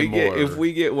Way we get more. if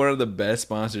we get one of the best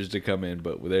sponsors to come in,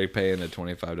 but they're paying a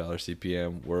 $25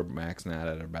 CPM, we're maxing out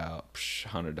at about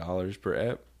 $100 per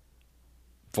ep.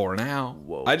 For now.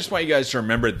 Whoa. I just want you guys to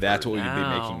remember that's For what we'd be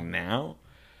now. making now.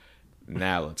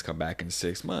 Now let's come back in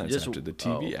 6 months Just- after the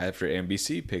TV, after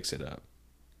NBC picks it up.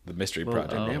 The mystery Well,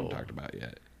 project we oh. haven't talked about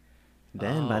yet.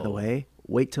 Then, by the Oh. way,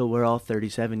 wait till we're all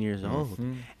 37 years old.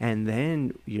 Mhm. And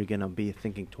then you're going to be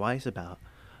thinking twice about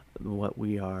what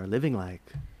we are living like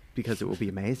because it will be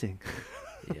amazing.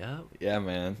 Yep. Yeah,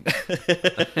 man.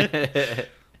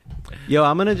 Yo,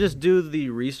 I'm going to just do the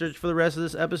research for the rest of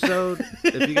this episode.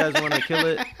 If you guys want to kill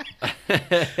it,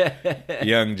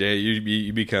 Young Jay,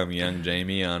 you become Young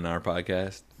Jamie on our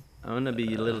podcast. I'm going to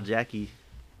be little Jackie.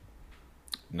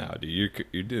 No, dude,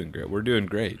 you're doing great. We're doing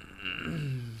great.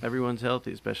 Everyone's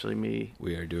healthy, especially me.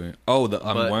 We are doing. Oh, I'm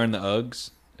But- wearing the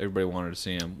Uggs. Everybody wanted to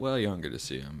see them. Well, you don't get to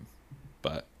see them,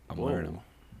 but I'm wearing them.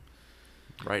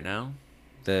 Right now.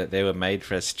 They were made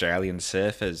for Australian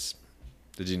surfers.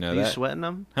 Did you know Are you that? sweating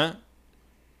them? Huh?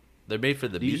 They're made for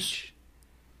the Do you beach.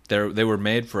 They were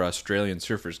made for Australian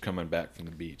surfers coming back from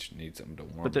the beach. Need something to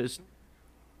warm. But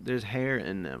there's hair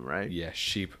in them, right? yeah,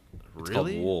 sheep. It's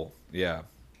Really? called wool. Yeah,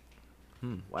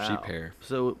 Wow. sheep hair.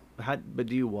 So, but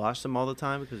do you wash them all the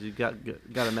time? Because you got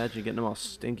to imagine you getting them all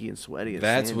stinky and sweaty. And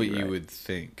That's sandy, what you right? would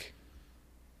think.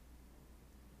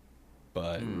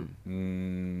 But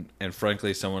Hmm. and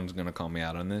frankly, someone's gonna call me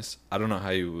out on this. I don't know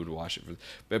how you would wash it,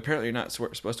 but apparently you're not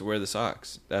supposed to wear the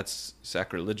socks. That's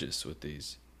sacrilegious with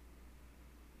these.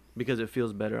 Because it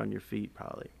feels better on your feet,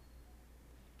 probably.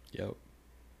 Yep.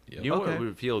 You know Okay. what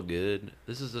would feel good?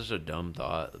 This is just a dumb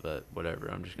thought, but whatever.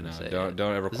 I'm just gonna No, say. don't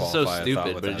ever This is qualify so a thought stupid, but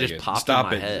it without just getting- popped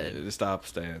Stop in my it. head. Stop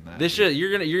saying that. This shit,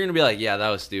 you're gonna be like, yeah, that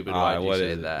was stupid. All Why right, did you what say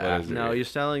is it? that? What is it? No, you're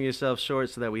selling yourself short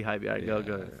so that we hype you. All right, Yeah.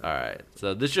 go. All right,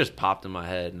 so this just popped in my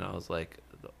head, and I was like,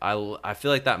 I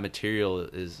feel like that material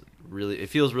is really. It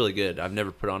feels really good. I've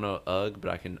never put on a UGG,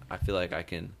 but I feel like I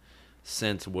can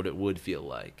sense what it would feel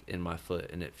like in my foot,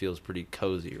 and it feels pretty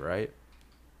cozy, right?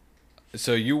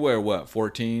 So you wear what?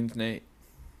 14s, Nate?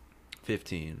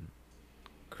 15.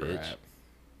 Bitch.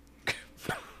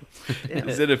 Crap. Damn.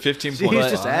 Is it a 15.5? See, he's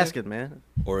just asking, man.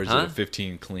 Or is Huh? it a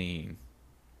 15 clean?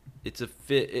 It's a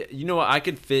fit. You know what? I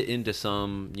could fit into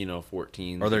some,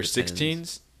 14s. Are there or 10s.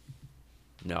 16s?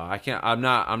 No, I can't. I'm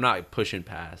not pushing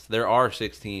past. There are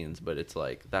 16s, but it's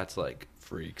like that's like.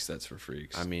 Freaks. That's for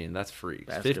freaks. I mean, that's freaks.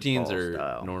 Basketball 15s are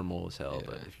style. normal as hell,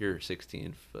 but Yeah. if you're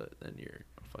 16 foot, then you're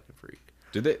a fucking freak.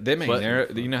 Do they make But- narrow?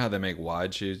 Do you know how they make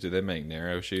wide shoes? Do they make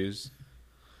narrow shoes?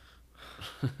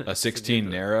 A 16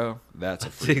 narrow? That's a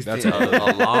freak. 16, That's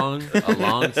a long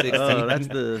 16. Oh, that's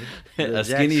the A Jack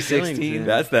skinny Skillington. 16?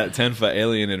 that's that 10-foot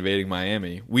alien invading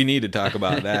Miami. We need to talk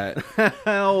about that.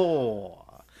 Oh.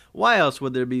 Why else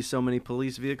would there be so many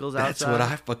police vehicles outside? That's what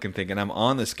I fucking think. And I'm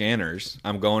on the scanners.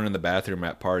 I'm going in the bathroom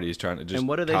at parties trying to just And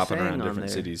what are they hopping saying around on different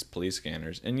there? cities' police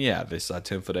scanners. And yeah, they saw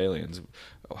 10-foot aliens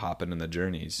hopping in the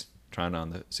journeys, trying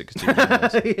on the 16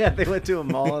 miles. Yeah, they went to a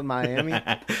mall in Miami.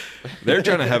 They're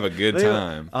trying to have a good They-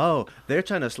 time. Oh, they're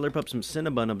trying to slurp up some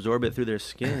Cinnabon, absorb it through their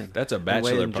skin. That's a That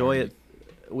way bachelor enjoy party.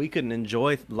 it we couldn't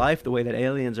enjoy life the way that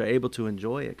aliens are able to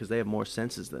enjoy it because they have more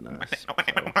senses than us. So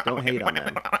don't hate on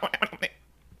them.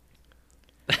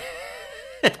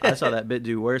 I saw that bit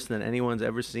do worse than anyone's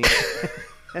ever seen.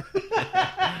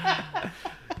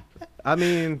 I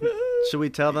mean, should we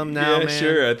tell them now, Yeah, man?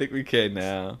 sure. I think we can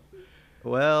now.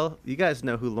 Well, you guys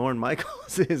know who Lorne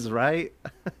Michaels is, right?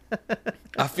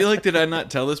 I feel like, did I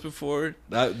not tell this before?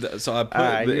 So I put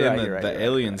Alright, the, you're in right, the, you're right, the you're right,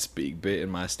 alien you're right. speak bit in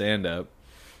my stand-up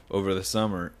over the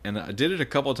summer, and I did it a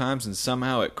couple times, and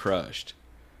somehow it crushed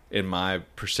in my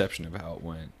perception of how it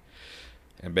went.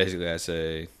 And basically I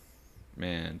say,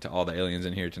 man, to all the aliens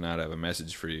in here tonight, I have a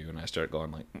message for you. And I start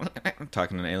going like,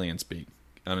 talking in alien speak,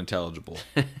 unintelligible.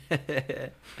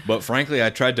 But frankly, I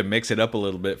tried to mix it up a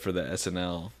little bit for the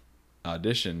SNL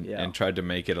audition and tried to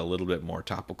make it a little bit more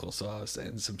topical. So I was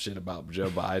saying some shit about Joe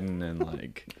Biden and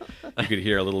like you could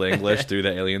hear a little English through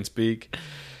the alien speak.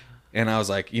 And I was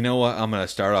like, you know what? I'm going to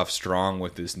start off strong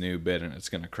with this new bit and it's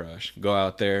going to crush. Go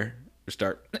out there,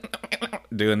 start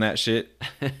doing that shit.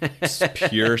 It's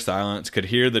pure silence. Could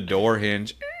hear the door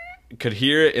hinge. Could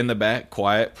hear it in the back.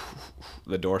 Quiet.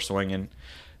 The door swinging.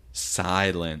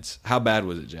 Silence. How bad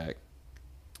was it, Jack?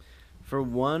 For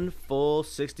one full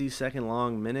 60-second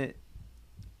long minute,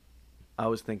 I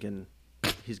was thinking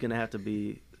he's going to have to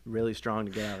be really strong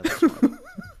to get out of this one.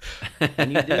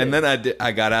 And you did. And then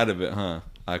I got out of it, huh?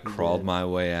 I crawled my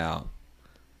way out.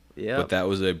 Yeah. But that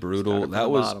was a brutal.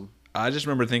 That was. I just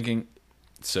remember thinking,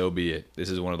 so be it. This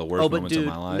is one of the worst moments of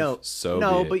my life.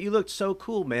 No, but you looked so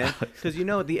cool, man. Because you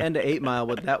know at the end of 8 Mile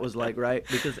what that was like, right?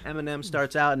 Because Eminem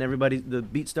starts out and the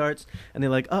beat starts, and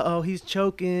they're like, uh-oh, he's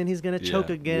choking. He's going to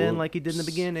choke again like he did in the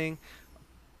beginning.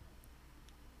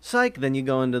 Psych. Then you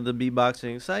go into the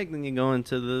beatboxing. Psych. Then you go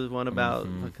into the one about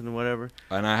fucking whatever.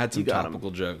 And I had some topical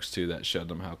jokes, too, that showed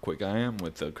them how quick I am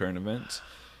with the current events.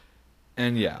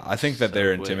 And, yeah, I think that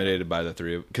they're intimidated by the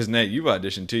three of... Because, Nate, you've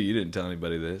auditioned, too. You didn't tell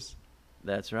anybody this.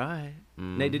 That's right.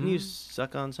 Nate, didn't you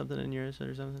suck on something in yours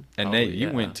or something? And Nate,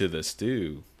 you went to the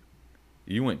stew.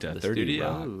 You went to 30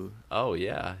 Rock. Oh,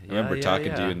 yeah. I remember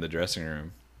talking to you in the dressing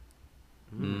room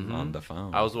on the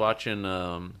phone. I was watching...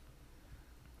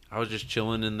 I was just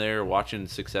chilling in there watching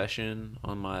Succession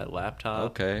on my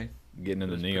laptop. Okay. Getting in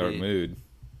the New York mood.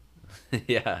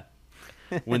 Yeah.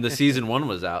 When the season 1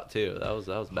 was out, too. That was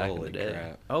back in the day.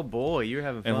 Crap. Oh, boy. You were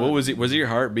having fun. And what was it? Was your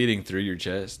heart beating through your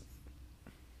chest?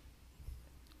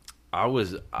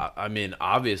 I mean,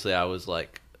 obviously I was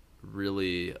like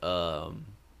really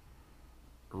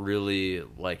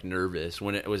like nervous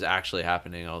when it was actually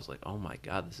happening. I was like, oh my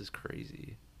God, this is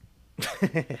crazy.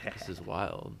 This is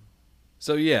wild.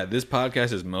 So yeah, this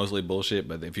podcast is mostly bullshit,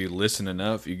 but if you listen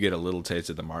enough, you get a little taste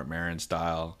of the Mark Maron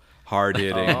style,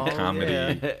 hard-hitting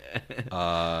comedy,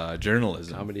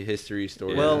 journalism. Comedy history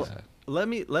stories. Well, let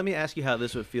me ask you how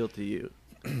this would feel to you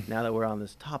now that we're on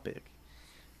this topic.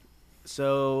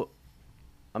 So,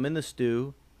 I'm in the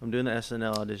stew. I'm doing the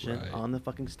SNL audition on the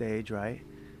fucking stage, right?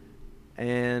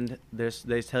 And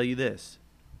they tell you this: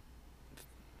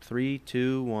 3,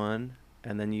 2, 1,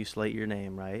 and then you slate your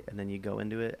name, right? And then you go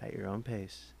into it at your own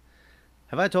pace.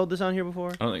 Have I told this on here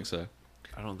before? I don't think so.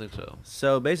 I don't think so.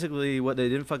 So basically, what they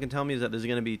didn't fucking tell me is that there's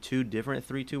gonna be 2 different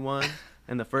 3, 2, 1,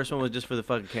 and the first one was just for the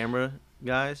fucking camera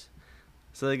guys.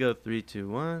 So they go 3, 2,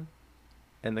 1.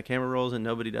 And the camera rolls and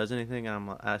nobody does anything.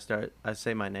 And I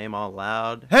say my name all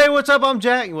loud. Hey, what's up? I'm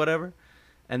Jack. Whatever.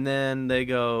 And then they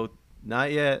go,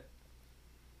 not yet.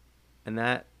 And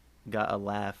that got a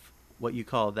laugh. What you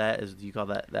call that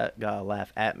that got a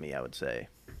laugh at me, I would say.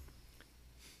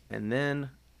 And then,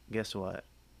 guess what?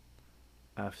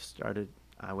 I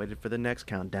waited for the next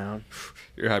countdown.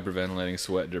 You're hyperventilating,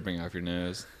 sweat dripping off your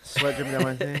nose. Sweat dripping down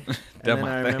my thing. And then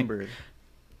I remembered.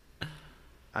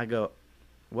 I go,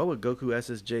 what would Goku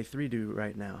SSJ3 do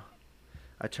right now?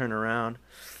 I turn around.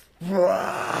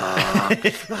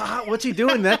 What's he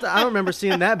doing? I don't remember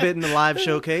seeing that bit in the live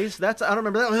showcase. I don't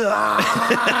remember that.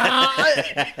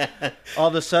 All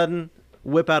of a sudden,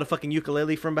 whip out a fucking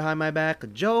ukulele from behind my back.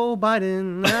 Joe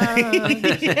Biden.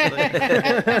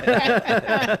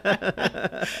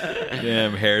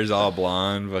 Damn, hair's all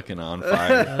blonde, fucking on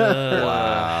fire.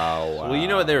 Wow. Well, you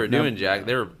know what they were doing, Jack?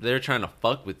 They're trying to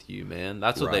fuck with you, man.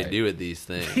 That's what they do with these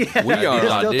things. Yeah, we are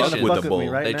auditions with the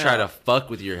bull. They try to fuck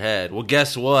with your head. Well,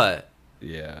 guess what?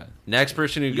 Yeah. Next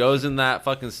person who goes in that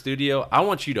fucking studio, I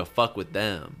want you to fuck with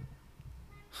them.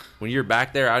 When you're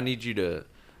back there, I need you to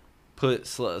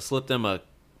slip them a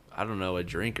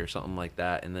drink or something like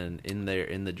that, and then in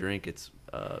the drink it's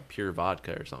pure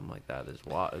vodka or something like that.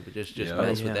 Just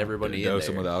mess with everybody. Dose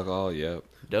them with alcohol. Yep.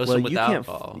 Dose them with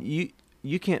alcohol.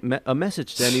 You can't a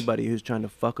message to anybody who's trying to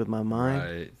fuck with my mind.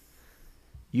 Right.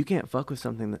 you can't fuck with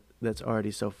something that's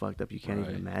already so fucked up you can't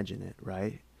even Right. imagine it,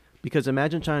 right? Because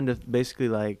imagine trying to basically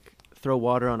like throw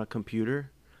water on a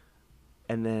computer,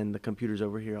 and then the computer's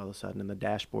over here all of a sudden, and the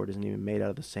dashboard isn't even made out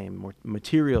of the same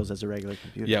materials as a regular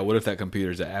computer. Yeah, what if that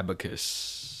computer's an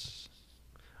abacus?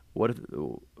 What if?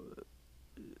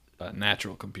 A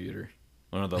natural computer.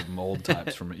 One of the mold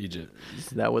types from Egypt. Is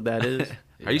that what that is?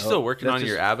 Are you still working That's on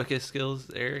your just- abacus skills,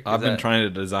 Eric? I've been trying to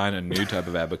design a new type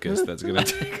of abacus that's gonna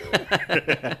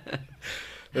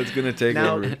take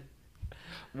Now, over.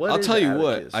 what I'll is tell you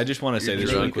abacus? what. I just want to say You're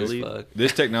this really drunk quick. as fuck.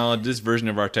 This technology, this version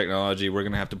of our technology, we're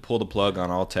gonna have to pull the plug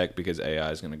on all tech because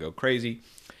AI is gonna go crazy.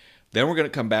 Then we're gonna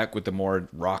come back with the more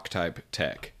rock type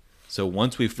tech. So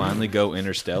once we finally go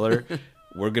interstellar,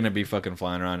 we're gonna be fucking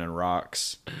flying around in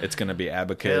rocks. It's gonna be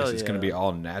abacus. Hell It's gonna be yeah.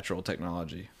 all natural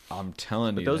technology. I'm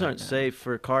telling But you. those that aren't now. safe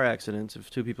for car accidents if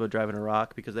two people are driving a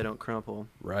rock because they don't crumple.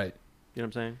 Right. You know what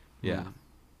I'm saying? Yeah.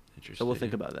 Interesting. So we'll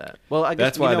think about that. Well, I guess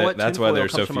That's why you know what? that's why Tinfoil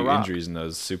there's so comes from a few rock. injuries in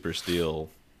those super steel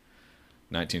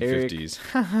 1950s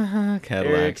Eric,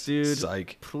 Cadillacs. dude,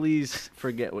 Psych. please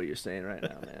forget what you're saying right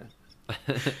now,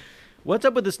 man. What's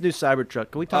up with this new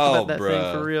Cybertruck? Can we talk about that thing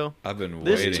bruh. for real? I've been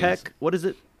This waiting. tech, what is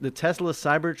it? The Tesla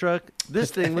Cybertruck?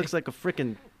 This thing looks like a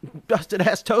freaking busted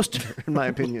ass toaster, in my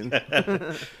opinion.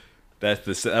 That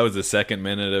was the second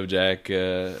minute of Jack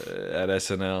at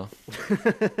SNL.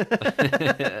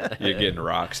 You're getting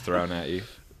rocks thrown at you.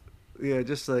 Yeah,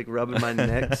 just like rubbing my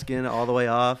neck skin all the way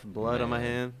off, blood on my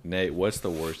hand. Nate, what's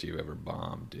the worst you've ever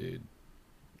bombed, dude?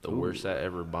 The worst I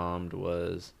ever bombed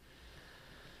was.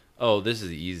 Oh, this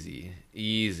is easy.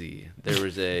 Easy. There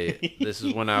was this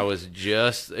is when I was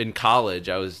just in college.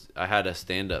 I had a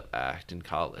stand-up act in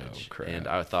college. Oh, crap. And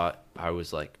I thought I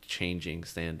was like changing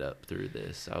stand-up through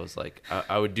this. I was like,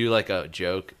 I would do like a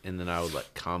joke and then I would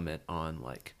like comment on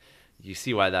like, you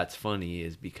see why that's funny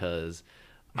is because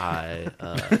I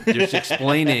just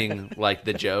explaining like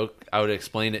the joke. I would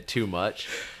explain it too much.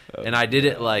 And I did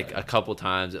it like a couple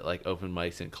times at like open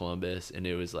mics in Columbus, and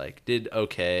it was like did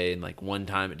okay, and like one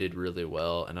time it did really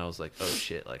well, and I was like, oh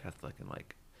shit, like I fucking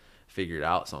like figured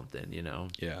out something, you know.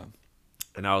 Yeah.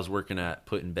 And I was working at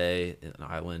Put-in Bay, an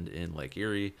island in Lake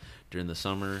Erie during the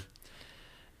summer,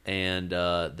 and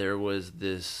there was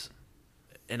this,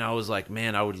 and I was like,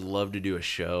 man, I would love to do a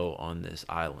show on this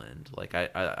island. Like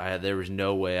I there was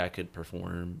no way I could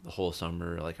perform the whole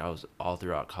summer. Like I was all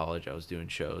throughout college, I was doing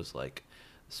shows like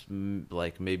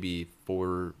maybe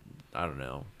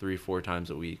 3-4 times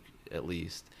a week at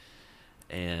least.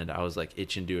 And I was like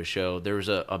itching to do a show. There was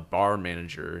a bar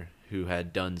manager who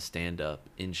had done stand-up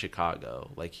in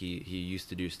Chicago. Like he used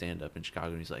to do stand-up in Chicago,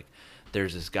 and he's like,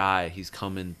 there's this guy, he's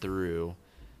coming through.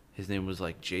 His name was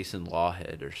like Jason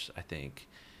Lawhead, or I think.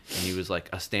 And he was like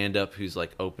a stand-up who's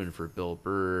like open for Bill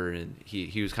Burr, and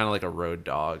he was kind of like a road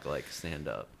dog, like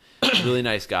stand-up. Really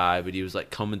nice guy, but he was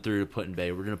like coming through to Put-in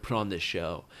Bay. We're gonna put on this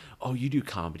show. Oh, you do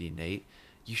comedy, Nate?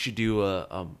 You should do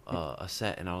a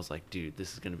set. And I was like, dude,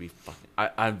 this is gonna be fucking.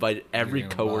 I invited every You're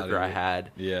gonna coworker body I it.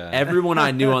 had, Yeah. everyone I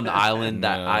knew on the island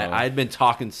that No. I had been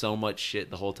talking so much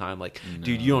shit the whole time. Like,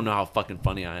 dude, you don't know how fucking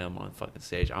funny I am on fucking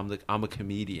stage. I'm a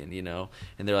comedian, you know.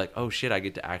 And they're like, oh shit, I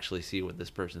get to actually see what this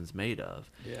person's made of.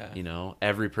 Yeah. You know,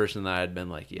 every person that I had been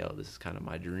like, yo, this is kind of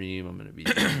my dream. I'm gonna be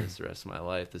doing this the rest of my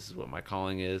life. This is what my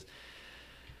calling is.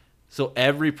 So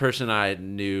every person I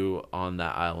knew on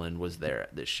that island was there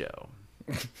at this show.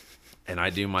 And I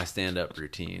do my stand-up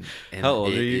routine. And How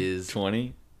old it are you? is-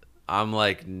 20? I'm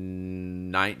like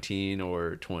 19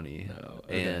 or 20. Oh,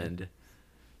 okay.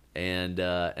 And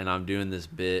I'm doing this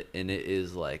bit, and it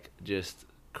is like just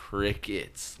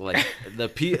crickets. Like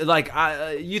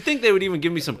you think they would even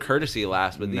give me some courtesy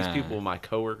laughs, but these Nah. people, my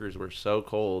coworkers, were so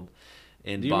cold.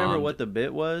 And Do you remember bombed. what the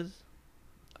bit was?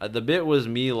 The bit was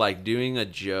me like doing a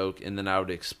joke, and then I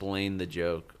would explain the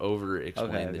joke,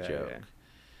 explain the joke. Okay.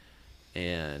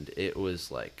 And it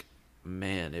was like,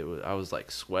 man, I was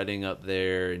like sweating up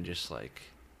there, and just like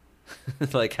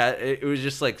like it was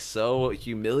just like so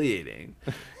humiliating,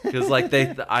 because like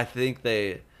I think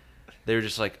they were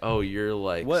just like, oh, you're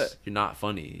like, What? you're not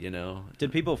funny, you know.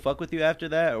 Did people fuck with you after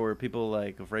that, or were people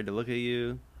like afraid to look at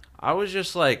you? I was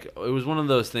just like, it was one of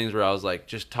those things where I was like,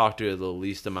 just talk to the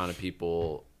least amount of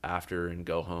people after and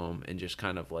go home and just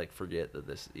kind of like forget that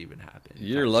this even happened.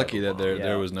 You're Kind of lucky type that of there bomb.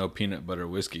 there was no peanut butter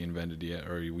whiskey invented yet,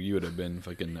 or you would have been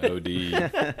fucking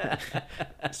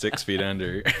OD 6 feet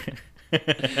under.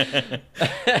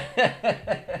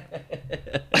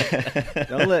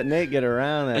 Don't let Nate get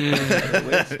around that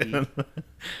whiskey.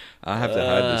 I have to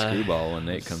hide the screwball when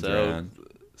Nate comes around.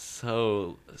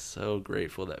 So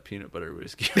grateful that peanut butter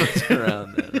whiskey was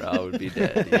around then, or I would be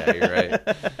dead. Yeah, you're right.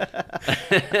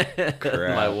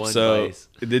 Crap. My one so vice.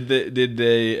 did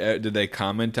they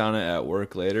comment on it at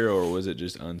work later, or was it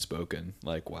just unspoken?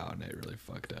 Like, wow, Nate really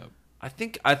fucked up. I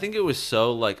think it was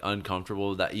so like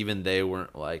uncomfortable that even they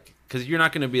weren't like, because you're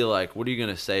not going to be like, what are you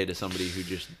going to say to somebody who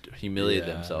just humiliated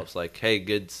Yeah. themselves? Like, hey,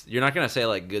 you're not going to say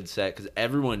like good set, because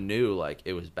everyone knew like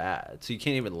it was bad. So you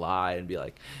can't even lie and be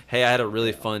like, hey, I had a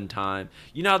really fun time.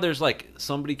 You know how there's like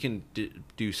somebody can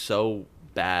do so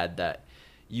bad that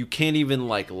you can't even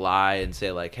like lie and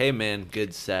say like, hey man,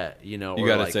 good set. You know, You or,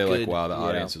 got to like, say like, good, wow, the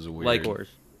audience is weird. Like, Of course.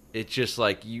 it's just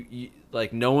like you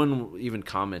like no one even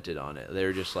commented on it. They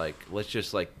were just like, let's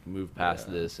just like move past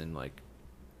this and like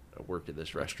work at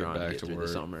this Let's get restaurant and back get to through work,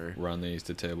 the summer. run these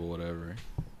to table, whatever.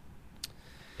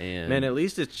 And Man, at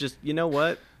least it's just, you know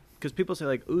what? Because people say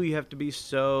like, ooh, you have to be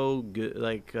so good,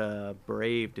 like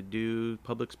brave to do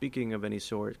public speaking of any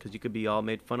sort, because you could be all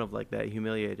made fun of like that,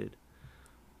 humiliated.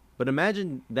 But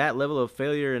imagine that level of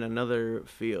failure in another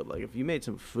field. Like if you made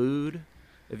some food,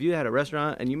 if you had a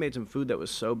restaurant and you made some food that was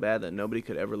so bad that nobody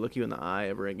could ever look you in the eye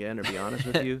ever again or be honest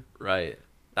with you. right,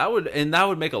 that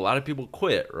would make a lot of people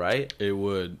quit, right? It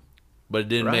would. But it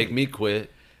didn't Right. make me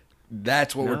quit.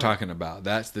 That's what No. we're talking about.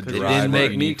 That's the It drive. didn't that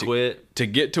make you me need to- quit. to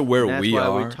get to where That's we why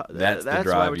are. That's the drive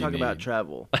why we're you talking about need.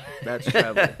 travel. That's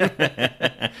travel.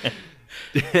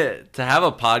 To have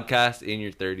a podcast in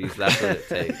your 30s, that's what it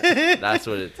takes. That's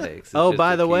what it takes. It's Oh, just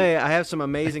by to the keep- way, I have some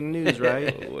amazing news,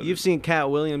 right? What You've seen Cat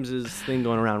Williams' thing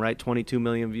going around, right? 22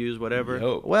 million views, whatever.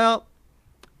 Yo. Well,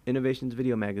 Innovations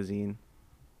Video Magazine.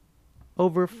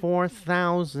 Over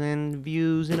 4,000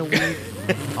 views in a week.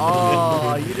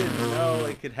 Oh, you didn't know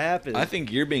it could happen. I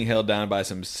think you're being held down by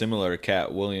some similar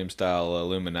Cat Williams style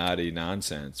Illuminati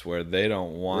nonsense where they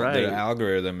don't want their Right.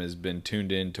 algorithm has been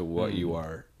tuned into what you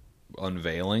are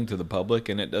unveiling to the public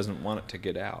and it doesn't want it to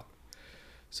get out.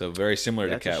 So very similar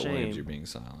That's to a Cat Williams, shame. you're being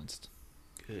silenced.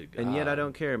 Good And yet I God.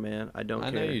 don't care, man. I don't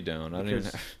I care. know you don't. I don't Because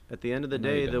even. at the end of the I know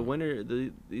you day, the don't. winner,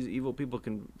 these evil people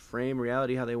can frame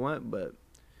reality how they want, but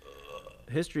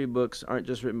history books aren't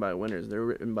just written by winners. They're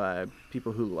written by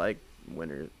people who like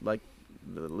winners, like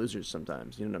the losers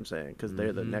sometimes. You know what I'm saying? Because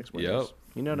they're the next winners. Yep.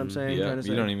 You know what I'm saying? Yeah, Trying to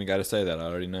you say? don't even got to say that. I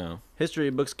already know. History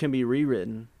books can be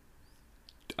rewritten.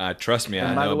 Trust me, I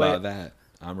And by know the way, about that.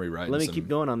 I'm rewriting. Let me some- keep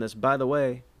going on this. By the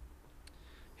way,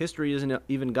 history isn't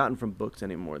even gotten from books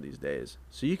anymore these days.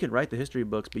 So you can write the history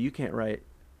books, but you can't write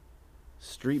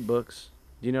street books.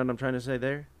 Do you know what I'm trying to say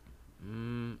there?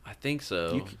 I think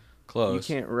so. You c- Close.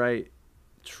 You can't write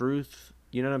truth.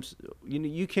 You know what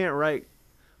you can't write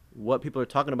what people are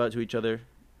talking about to each other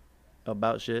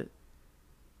about shit.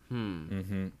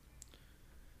 Mm-hmm.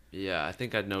 Yeah, I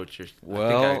think I know what you're.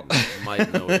 Well- I think I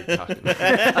might know what you're talking about.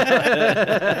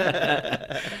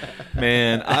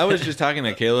 Man, I was just talking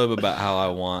to Caleb about how I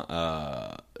want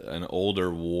an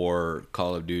older war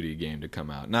Call of Duty game to come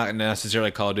out. Not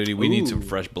necessarily Call of Duty. We need some Ooh.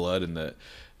 fresh blood in the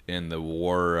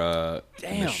war in the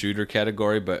Damn. shooter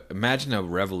category. But imagine a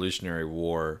Revolutionary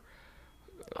War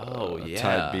Oh type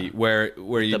yeah. beat where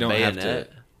you The don't have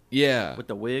bayonet. to. Yeah, With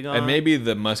the wig on. and maybe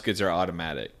the muskets are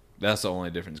automatic. That's the only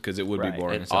difference because it would Right. be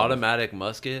boring. An as hell. automatic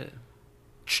musket.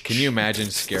 Can you imagine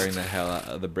scaring the hell out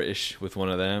of the British with one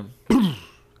of them?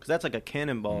 because that's like a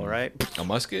cannonball, right? A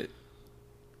musket?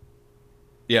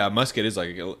 Yeah, a musket is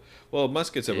like a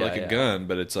musket's Yeah, like a yeah. gun,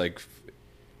 but it's like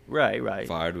Right.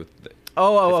 fired with.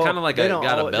 Oh, It's kind of like they a don't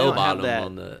got al- a they bell don't have bottom that.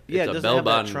 on the. Yeah, it's a doesn't bell have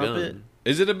that bottom trumpet. gun.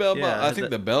 Is it a bell Yeah, bottom? I has think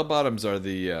that- the bell bottoms are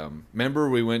the. Remember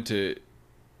we went to.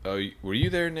 Oh, were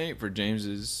you there, Nate, for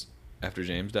James's after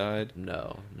James died?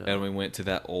 No. And we went to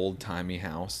that old timey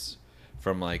house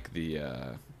from like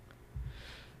the.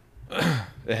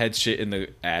 It had shit in the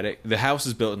attic. The house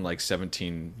is built in like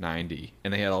 1790,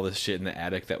 and they had all this shit in the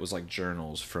attic that was like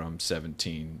journals from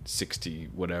 1760,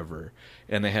 whatever.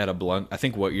 And they had a I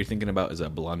think what you're thinking about is a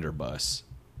blunderbuss.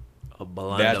 A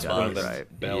blunderbuss. That's one of the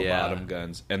Right. bell bottom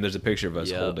guns, and there's a picture of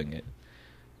us Yep. holding it.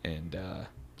 And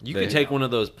You they- can take one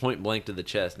of those point blank to the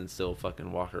chest and still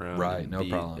fucking walk around. Right, and no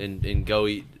problem. And go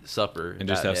eat supper. and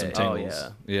just that have some day. Oh, tingles.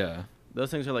 yeah. Yeah. Those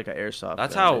things are like an airsoft.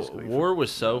 That's gun, how basically. war was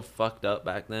so fucked up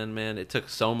back then, man. It took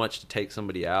so much to take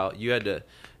somebody out. You had to.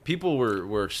 People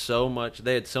were so much.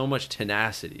 They had so much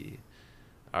tenacity.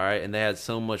 All right, and they had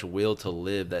so much will to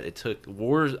live that it took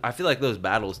wars. I feel like those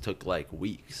battles took like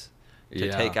weeks to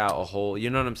Yeah. take out a whole. You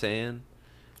know what I'm saying?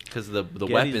 Because the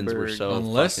weapons were Gettysburg. so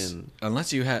unless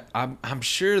fucking. you had, I'm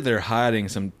sure they're hiding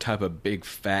some type of big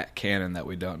fat cannon that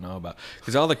we don't know about.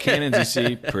 Because all the cannons you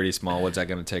see, pretty small. What's that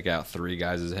going to take out 3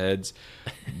 guys' heads?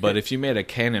 But if you made a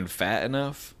cannon fat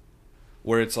enough,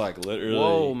 where it's like literally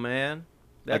Whoa, man.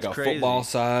 That's like a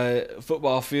crazy.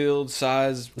 football field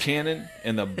size cannon,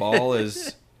 and the ball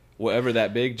is whatever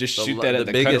that big, just The, shoot that at the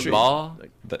the biggest country. ball.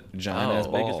 The giant ass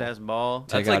Oh. ball. Biggest ass ball.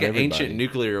 Take That's like out an everybody. ancient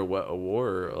nuclear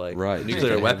war, like Right.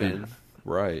 nuclear Just weapon.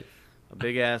 Right. A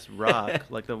big ass rock,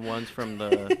 like the ones from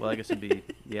the. Well, I guess it'd be.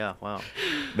 Yeah. Wow.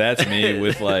 That's me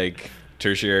with like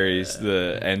tertiaries,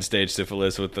 the end stage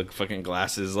syphilis with the fucking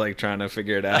glasses, like trying to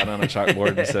figure it out on a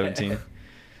chalkboard in 17.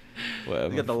 Whatever.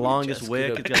 It's got the We longest just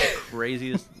wick. could It's have- got the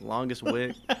craziest, longest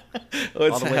wick. Oh,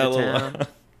 it's all the way to hella town. long.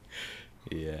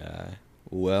 Yeah.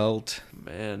 Welt.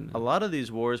 Man. A lot of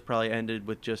these wars probably ended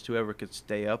with just whoever could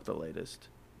stay up the latest.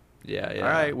 Yeah, yeah. All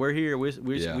right, we're here.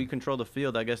 Yeah. We control the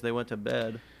field. I guess they went to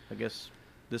bed. I guess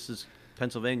this is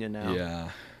Pennsylvania now. Yeah.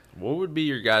 What would be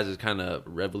your guys' kind of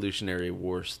revolutionary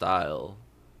war style,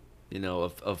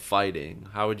 of fighting?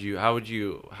 How would you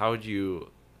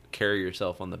carry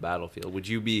yourself on the battlefield? Would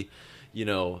you be,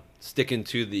 sticking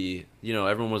to the,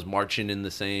 everyone was marching in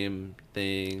the same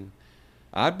thing?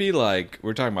 I'd be like,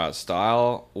 we're talking about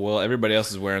style. Well, everybody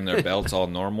else is wearing their belts all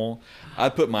normal.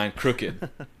 I'd put mine crooked,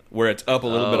 where it's up a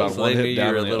little bit on so one they knew hip, you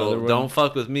down were on the other one. Don't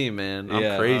fuck with me, man. I'm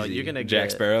Yeah. crazy. Oh, you're gonna Jack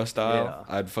get- Sparrow style.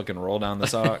 yeah. I'd fucking roll down the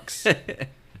socks.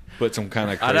 Put some kind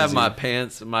of crazy. I'd have my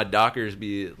pants, my Dockers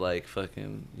be like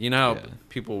fucking. You know how Yeah.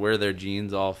 people wear their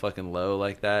jeans all fucking low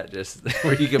like that, just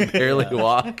where you can barely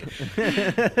walk.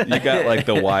 You got like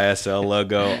the YSL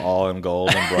logo all in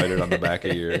gold embroidered on the back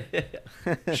of your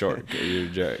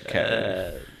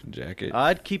jacket.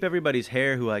 I'd keep everybody's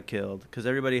hair who I killed, because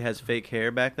everybody has fake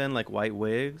hair back then, like white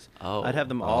wigs. Oh. I'd have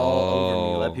them all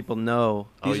over me, let people know.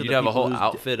 Oh, These are you'd the have a people whole who's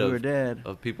outfit who of are dead.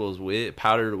 people's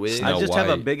powdered wigs. Snow I just have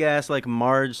a White. big ass like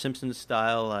Marge Simpson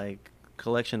style like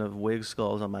collection of wig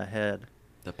skulls on my head.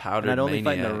 The powdered And I'd only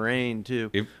fight in maniac. the rain too.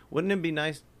 If- Wouldn't it be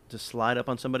nice to slide up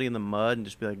on somebody in the mud and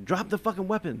just be like, "Drop the fucking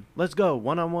weapon, let's go,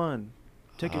 1-on-1."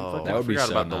 Take it. Oh, Fuck that I would be forgot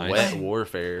so about nice. the wet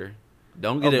warfare.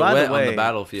 Don't get Oh, it by the wet on way- the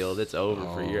battlefield. It's over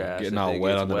for Oh, your ass. getting if all it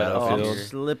wet gets on the wet Oh, I'm battlefield.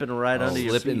 slipping right Oh, under your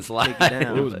slip feet. and slide. Take it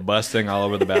down. It was busting all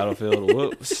over the battlefield.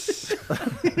 Whoops.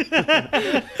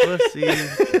 Pussy.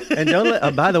 And don't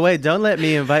let. By the way, don't let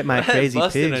me invite my crazy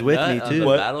Busting pigs a with nut me on too. the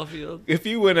What? battlefield. If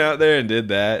you went out there and did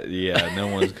that, yeah, no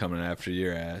one's coming after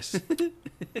your ass.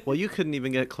 Well, you couldn't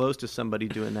even get close to somebody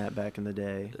doing that back in the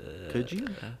day, could you?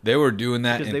 They were doing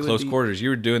that Because they in would close be- quarters. You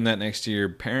were doing that next to your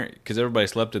parent because everybody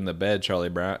slept in the bed. Willy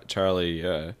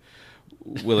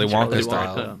Wonka Charlie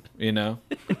style, Wonka. you know?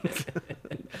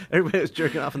 Everybody was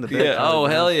jerking off in the bed. Yeah. Oh,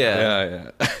 hell yeah.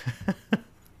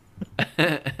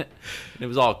 Yeah. It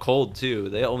was all cold too.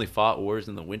 They only fought wars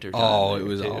in the winter time. Oh, there, it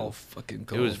was too. all fucking It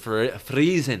cold. was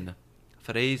freezing.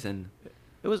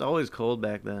 It was always cold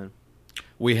back then.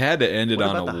 We had to end it What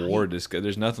on about a the war height? discussion.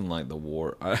 There's nothing like the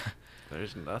war.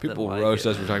 There's nothing. People like roast it.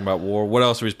 us for talking about war. What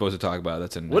else are we supposed to talk about?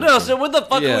 That's a What else? What the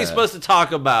fuck are Yeah. we supposed to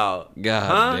talk about?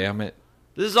 God Huh? damn it.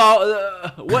 This is all.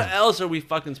 What else are we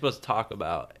fucking supposed to talk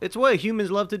about? It's what humans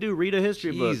love to do. Read a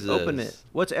history book. Open it. Jesus.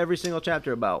 What's every single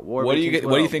chapter about? War. What do you What do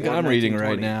you 1812, think War I'm reading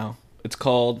right 1920. now? It's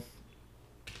called.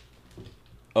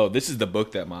 Oh, this is the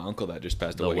book that my uncle that just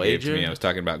passed The away gave to me. Wager? I was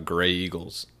talking about Gray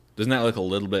Eagles. Doesn't that look a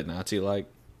little bit Nazi-like?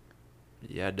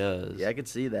 Yeah, it does. Yeah, I could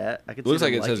see that. I could. It looks see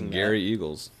like them it says liking Gary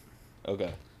Eagles. Okay.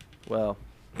 That. Well,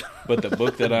 But the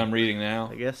book that I'm reading now,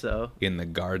 I guess so. In the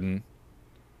Garden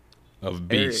of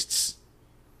Beasts,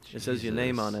 It says your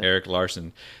name on it. Eric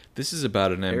Larson. This is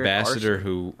about an Eric ambassador Larson.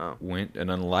 who Oh. went, an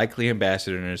unlikely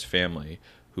ambassador in his family,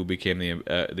 who became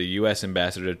the U.S.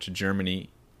 ambassador to Germany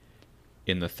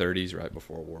in the 30s, right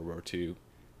before World War II.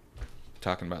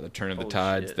 Talking about the turn of the Holy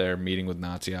tides. shit. They're meeting with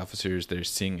Nazi officers. They're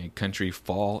seeing a country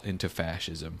fall into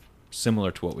fascism, similar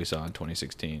to what we saw in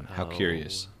 2016. How Oh.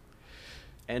 curious.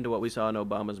 And to what we saw in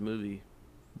Obama's movie,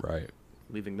 Right.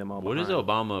 leaving them all What is behind.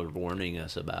 Obama warning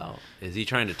us about? Is he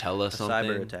trying to tell us A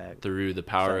something cyber attack. through the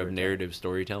power Cyber of attack. narrative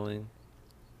storytelling?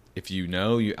 If you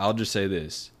know, I'll just say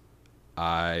this.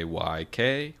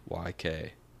 IYK.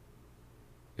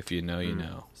 If you know, you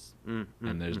know.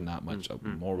 And there's not much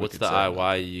more we What's could the say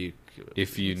about it. IY?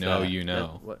 If you what's know, that? you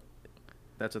know. What?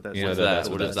 That's what that You know What's says. that- that? that's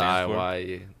What what is that the stands for?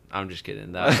 IY? I'm just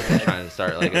kidding. That was trying to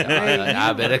start like an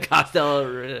Abbott Costello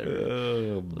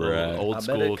Oh, little old I bet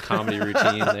school it- comedy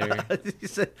routine there. You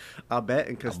said Albert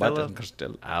and Costello.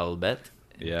 Albert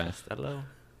Yeah. Costello.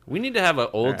 We need to have an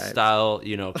old right. style,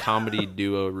 comedy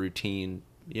duo routine.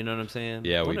 You know what I'm saying?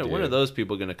 Yeah, we when do. are those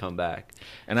people gonna come back?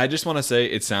 And I just want to say,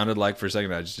 it sounded like for a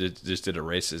second I just did a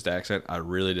racist accent. I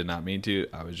really did not mean to.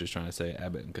 I was just trying to say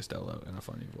Abbott and Costello in a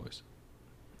funny voice.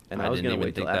 And I I was didn't going to even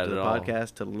wait till think that after the at all.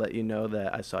 podcast to let you know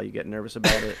that I saw you get nervous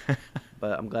about it.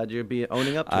 But I'm glad you're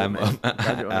owning up to I'm, it, man. I'm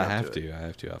glad you're owning I up have to. It. to. I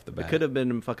have to off the bat. It could have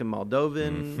been fucking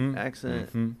Moldovan Mhm,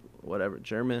 accent, mhm. whatever,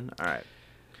 German. All right.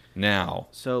 Now,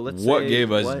 So let's what say gave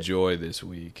us what- joy this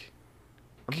week?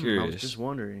 I was curious. just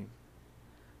wondering.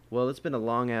 Well, it's been a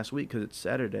long ass week because it's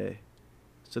Saturday,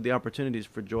 so the opportunities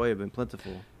for joy have been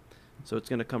plentiful. So it's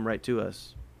gonna come right to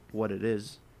us, what it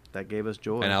is that gave us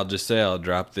joy. And I'll just say, I'll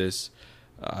drop this.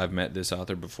 I've met this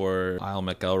author before. Lyle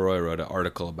McElroy wrote an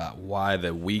article about why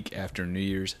the week after New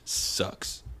Year's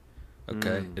sucks.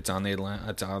 Okay, it's on the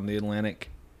Atlantic.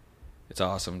 It's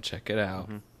awesome. Check it out.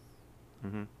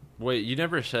 Wait, you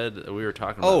never said that we were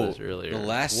talking about this earlier. The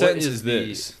last What sentence is is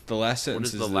this. The last What sentence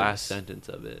is is the this. last sentence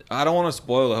of it? I don't want to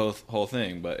spoil the whole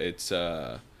thing, but it's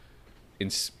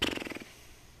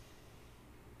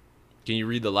Can you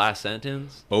read the last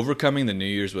sentence? overcoming the New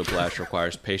Year's whiplash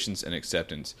requires patience and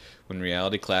acceptance. When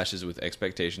reality clashes with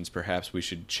expectations, perhaps we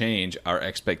should change our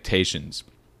expectations.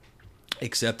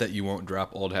 Accept that you won't drop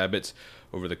old habits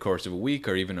over the course of a week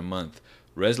or even a month.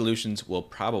 Resolutions will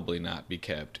probably not be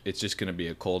kept. It's just going to be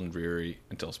a cold and dreary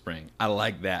until spring. I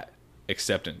like that.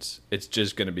 Acceptance. It's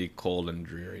just going to be cold and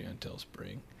dreary until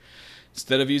spring.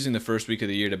 Instead of using the first week of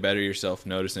the year to better yourself,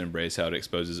 notice and embrace how it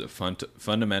exposes a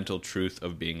fundamental truth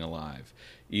of being alive.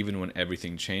 Even when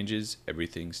everything changes,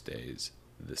 everything stays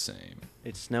the same.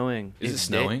 It's snowing. Is it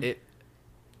snowing?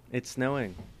 It's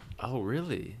snowing. Oh,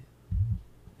 really?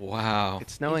 Wow.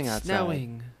 It's snowing It's outside.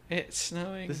 snowing. It's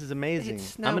snowing. This is amazing.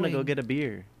 It's I'm gonna go snowing. get a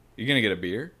beer. You're going to get a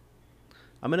beer?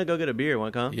 I'm gonna go get a beer.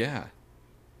 Want to come? Yeah.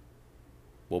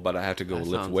 Well, but I have to go That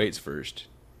lift sounds- weights first.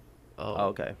 Oh,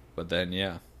 okay. But then,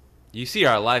 yeah. You see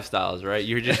our lifestyles, right?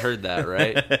 You just heard that,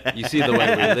 right? You see the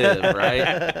way we live,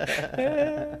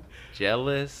 right?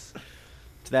 Jealous.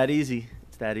 It's that easy.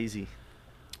 It's that easy.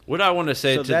 What I want to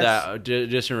say So to that,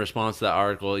 just in response to that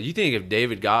article, you think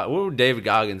if what would David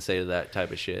Goggins say to that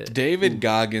type of shit? David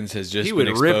Goggins has just He been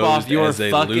would rip exposed off your as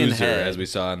a fucking loser, head. as we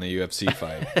saw in the UFC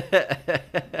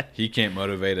fight. He can't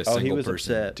motivate a Oh, he single was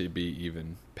person upset. to be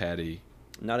even Patty.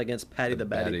 Not against Patty the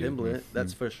Batty Batty. Pimblett,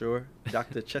 that's for sure.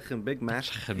 Dr. Chicken Big Mac.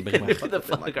 Who the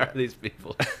fuck are these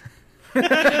people?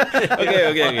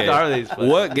 Okay. What are these fucking-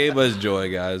 What gave us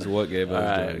joy, guys? What gave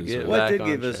us Alright, joy? get this What week? back did on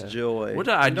give us track. joy? What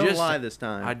did I And don't just lie this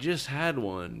time. I just had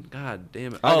one. God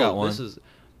damn it! I got Oh, one.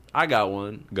 I got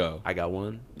one. Go. I got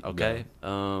one. Okay.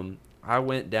 I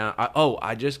went down.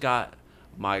 I just got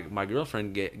my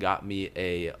girlfriend got me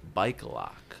a bike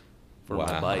lock for my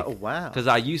Wow. bike. Oh, wow. Because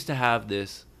I used to have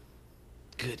this.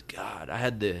 Good God, I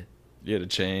had the. You had a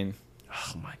chain.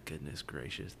 Oh my goodness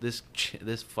gracious! This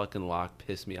fucking lock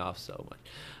pissed me off so much.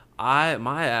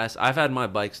 I've had my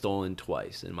bike stolen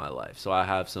twice in my life, so I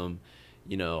have some.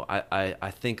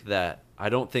 I think that I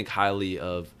don't think highly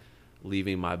of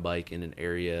leaving my bike in an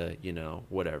area.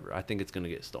 Whatever. I think it's gonna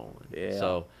get stolen. Yeah.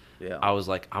 So Yeah. I was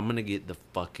like, I'm gonna get the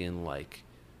fucking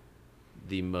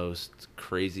the most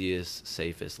craziest,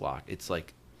 safest lock. It's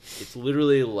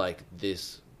literally like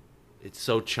this. It's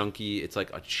so chunky. It's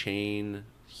like a chain.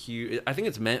 Huge. I think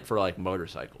it's meant for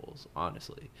motorcycles,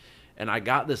 honestly. And I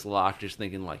got this lock just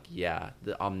thinking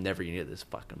I'm never gonna get this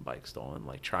fucking bike stolen.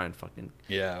 Try and fucking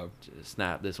Yeah.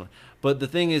 snap this one. But the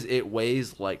thing is, it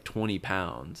weighs 20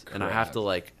 pounds, and I have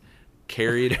to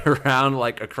carry it around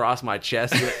across my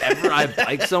chest whenever I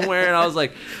bike somewhere. And I was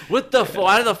like, "What the?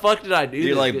 Why the fuck did I do?"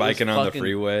 You're this? biking This on the fucking-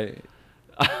 freeway.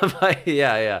 I'm like,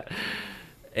 yeah.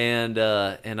 And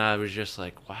I was just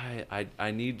like, why?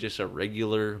 I need just a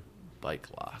regular bike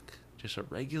lock, just a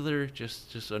regular,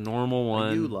 just a normal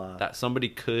one U-lock. that somebody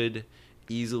could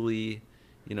easily,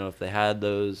 if they had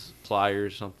those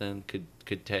pliers, or something could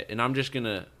take. And I'm just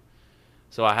gonna.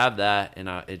 So I have that, and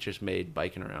it just made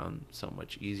biking around so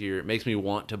much easier. It makes me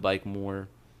want to bike more.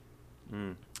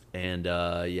 And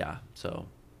so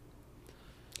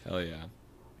Hell yeah.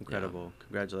 Incredible.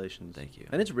 Congratulations. Thank you.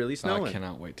 And it's really snowing. I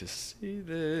cannot wait to see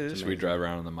this. It's We amazing. drive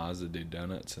around in the Mazda, do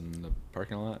donuts in the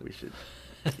parking lot. We should.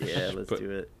 Yeah, let's do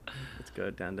it. Let's go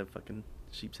down to fucking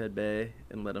Sheepshead Bay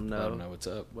and let them Let know, 'em know what's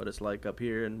up. what it's like up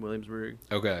here in Williamsburg.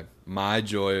 Okay, my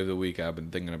joy of the week. I've been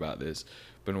thinking about this.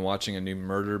 Been watching a new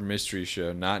murder mystery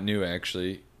show. Not new,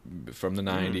 actually, from the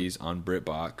 '90s on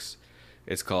BritBox.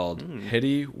 It's called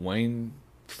Hetty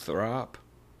Wainthropp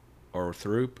or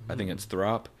Throop. I think it's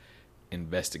Throp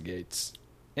Investigates,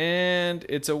 and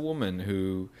it's a woman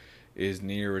who is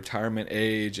near retirement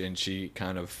age, and she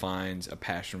kind of finds a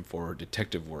passion for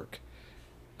detective work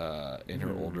in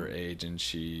her older age, and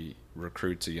she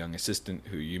recruits a young assistant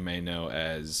who you may know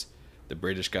as the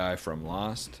British guy from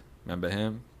Lost. Remember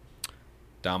him?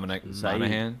 Dominic Zaid.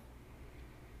 Monaghan.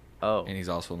 Oh. And he's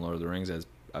also in Lord of the Rings as,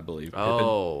 I believe, Pippin.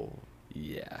 Oh.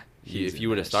 Yeah. If in you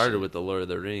would have that started shit. with the Lord of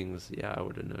the Rings, I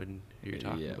would have known who you're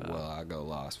talking Yeah, about. well, I go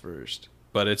Lost first.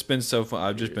 But it's been so fun.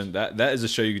 I've just been that is a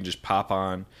show you can just pop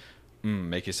on,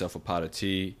 make yourself a pot of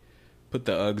tea, put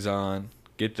the Uggs on,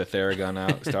 Get the Theragun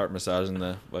out. Start massaging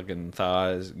the fucking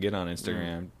thighs. Get on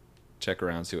Instagram. Check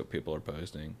around. See what people are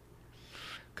posting.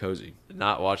 Cozy.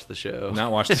 Not watch the show.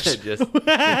 Not watch the show. Just I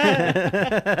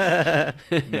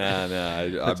Put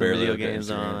some barely video look at games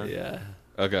Instagram. on. yeah.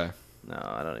 Okay. No,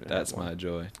 I don't even. That's have one. my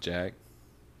joy. Jack?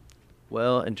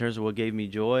 Well, in terms of what gave me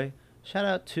joy, shout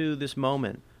out to this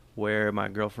moment where my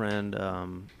girlfriend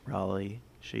Raleigh,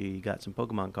 she got some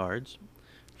Pokemon cards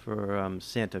for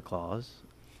Santa Claus.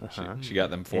 She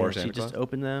got them for And Santa she just Claus?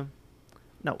 opened them.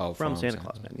 No, Oh, from from Santa Santa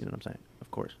Claus, Claus. man. You know what I'm saying?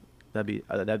 Of course. That'd be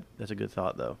that's a good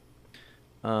thought though.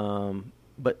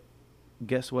 But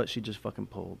guess what? She just fucking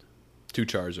pulled, 2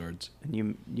 Charizards.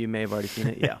 and you may have already seen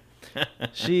it. Yeah,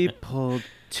 she pulled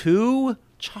 2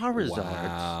 Charizards.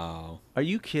 Wow. Are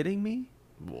you kidding me?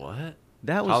 What?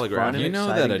 That was Holographic. fun and You know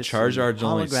exciting that a to see. Charizard's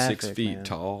only 6 Holographic, feet man.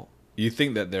 tall? You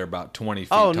think that they're about 20 feet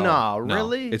Oh, tall. no,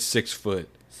 really? It's 6 foot.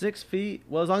 6 feet.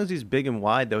 Well, as long as he's big and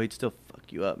wide, though, he'd still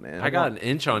fuck you up, man. I got an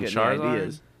inch on Getting the Charizard.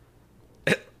 ideas.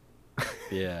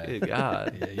 Yeah. Good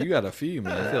God. Yeah, you got a few,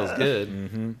 man. That feels good.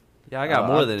 Mm-hmm. Yeah, I got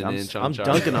more than an inch on I'm Charizard.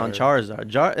 dunking on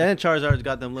Charizard. And Charizard's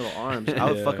got them little arms. I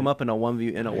would Yeah. fuck him up in a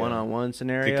one-on-one Kick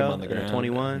scenario. him on the in a ground.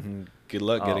 21. Mhm. Good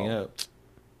luck getting Oh. up.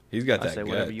 He's got I that say gut,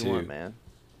 whatever you too. want, man.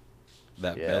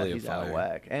 That Yeah, belly of he's out fire. of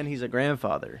whack. And he's a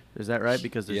grandfather. Is that right?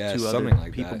 Because there's Yeah, 2 something other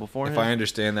like people that. before If him. I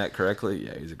understand that correctly,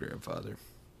 yeah, he's a grandfather.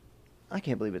 I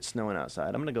can't believe it's snowing outside.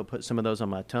 I'm going to go put some of those on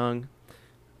my tongue.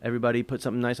 Everybody put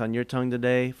something nice on your tongue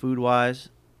today, food-wise.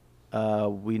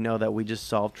 We know that we just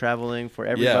solved traveling for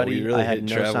everybody. really I had hit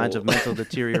no travel. signs of mental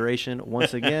deterioration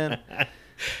once again.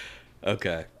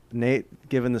 Okay. Nate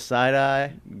giving the side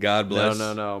eye. God bless.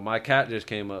 No. My cat just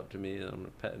came up to me and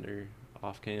I'm petting her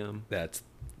off cam. That's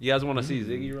You guys want to see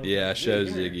Ziggy real yeah. quick? Show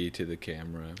Come here. Ziggy to the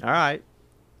camera. All right.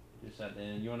 Just sat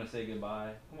down. You want to say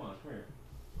goodbye? Come on, come here.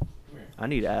 Come here. I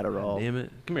need Adderall. Damn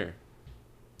it. Come here.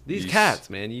 These These- cats,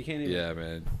 man. You can't even. Yeah,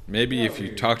 man. Maybe if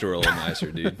you talk to her a little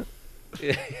nicer, dude.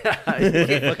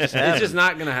 It's just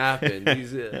not gonna happen.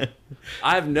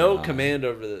 I have no command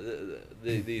over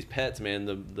these pets, man.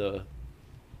 The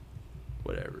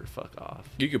whatever, fuck off.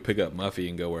 You could pick up Muffy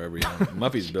and go wherever you want.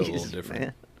 Muffy's built a little Jesus, different.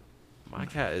 man. My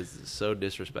cat is so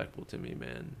disrespectful to me,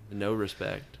 man. No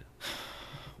respect.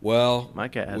 Well, My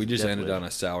cat has we just death ended wish. on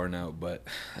a sour note, but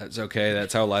that's okay.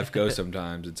 That's how life goes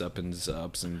sometimes. It's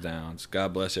ups and downs.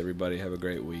 God bless everybody. Have a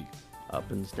great week. Up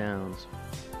and downs.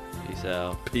 Peace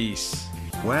out. Peace.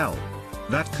 Well,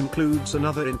 that concludes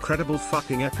another incredible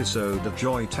fucking episode of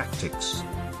Joy Tactics.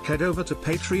 Head over to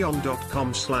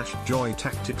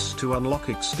patreon.com/joytactics to unlock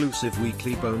exclusive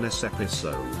weekly bonus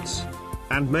episodes.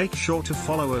 And make sure to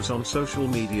follow us on social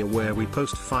media where we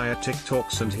post fire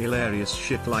TikToks and hilarious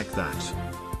shit like that.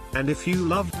 And if you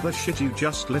loved the shit you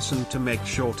just listened to, make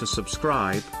sure to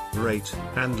subscribe, rate,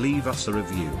 and leave us a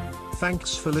review.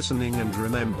 Thanks for listening, and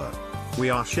remember, we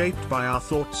are shaped by our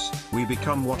thoughts, we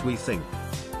become what we think.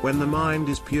 When the mind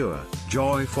is pure,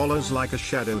 joy follows like a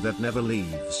shadow that never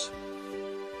leaves.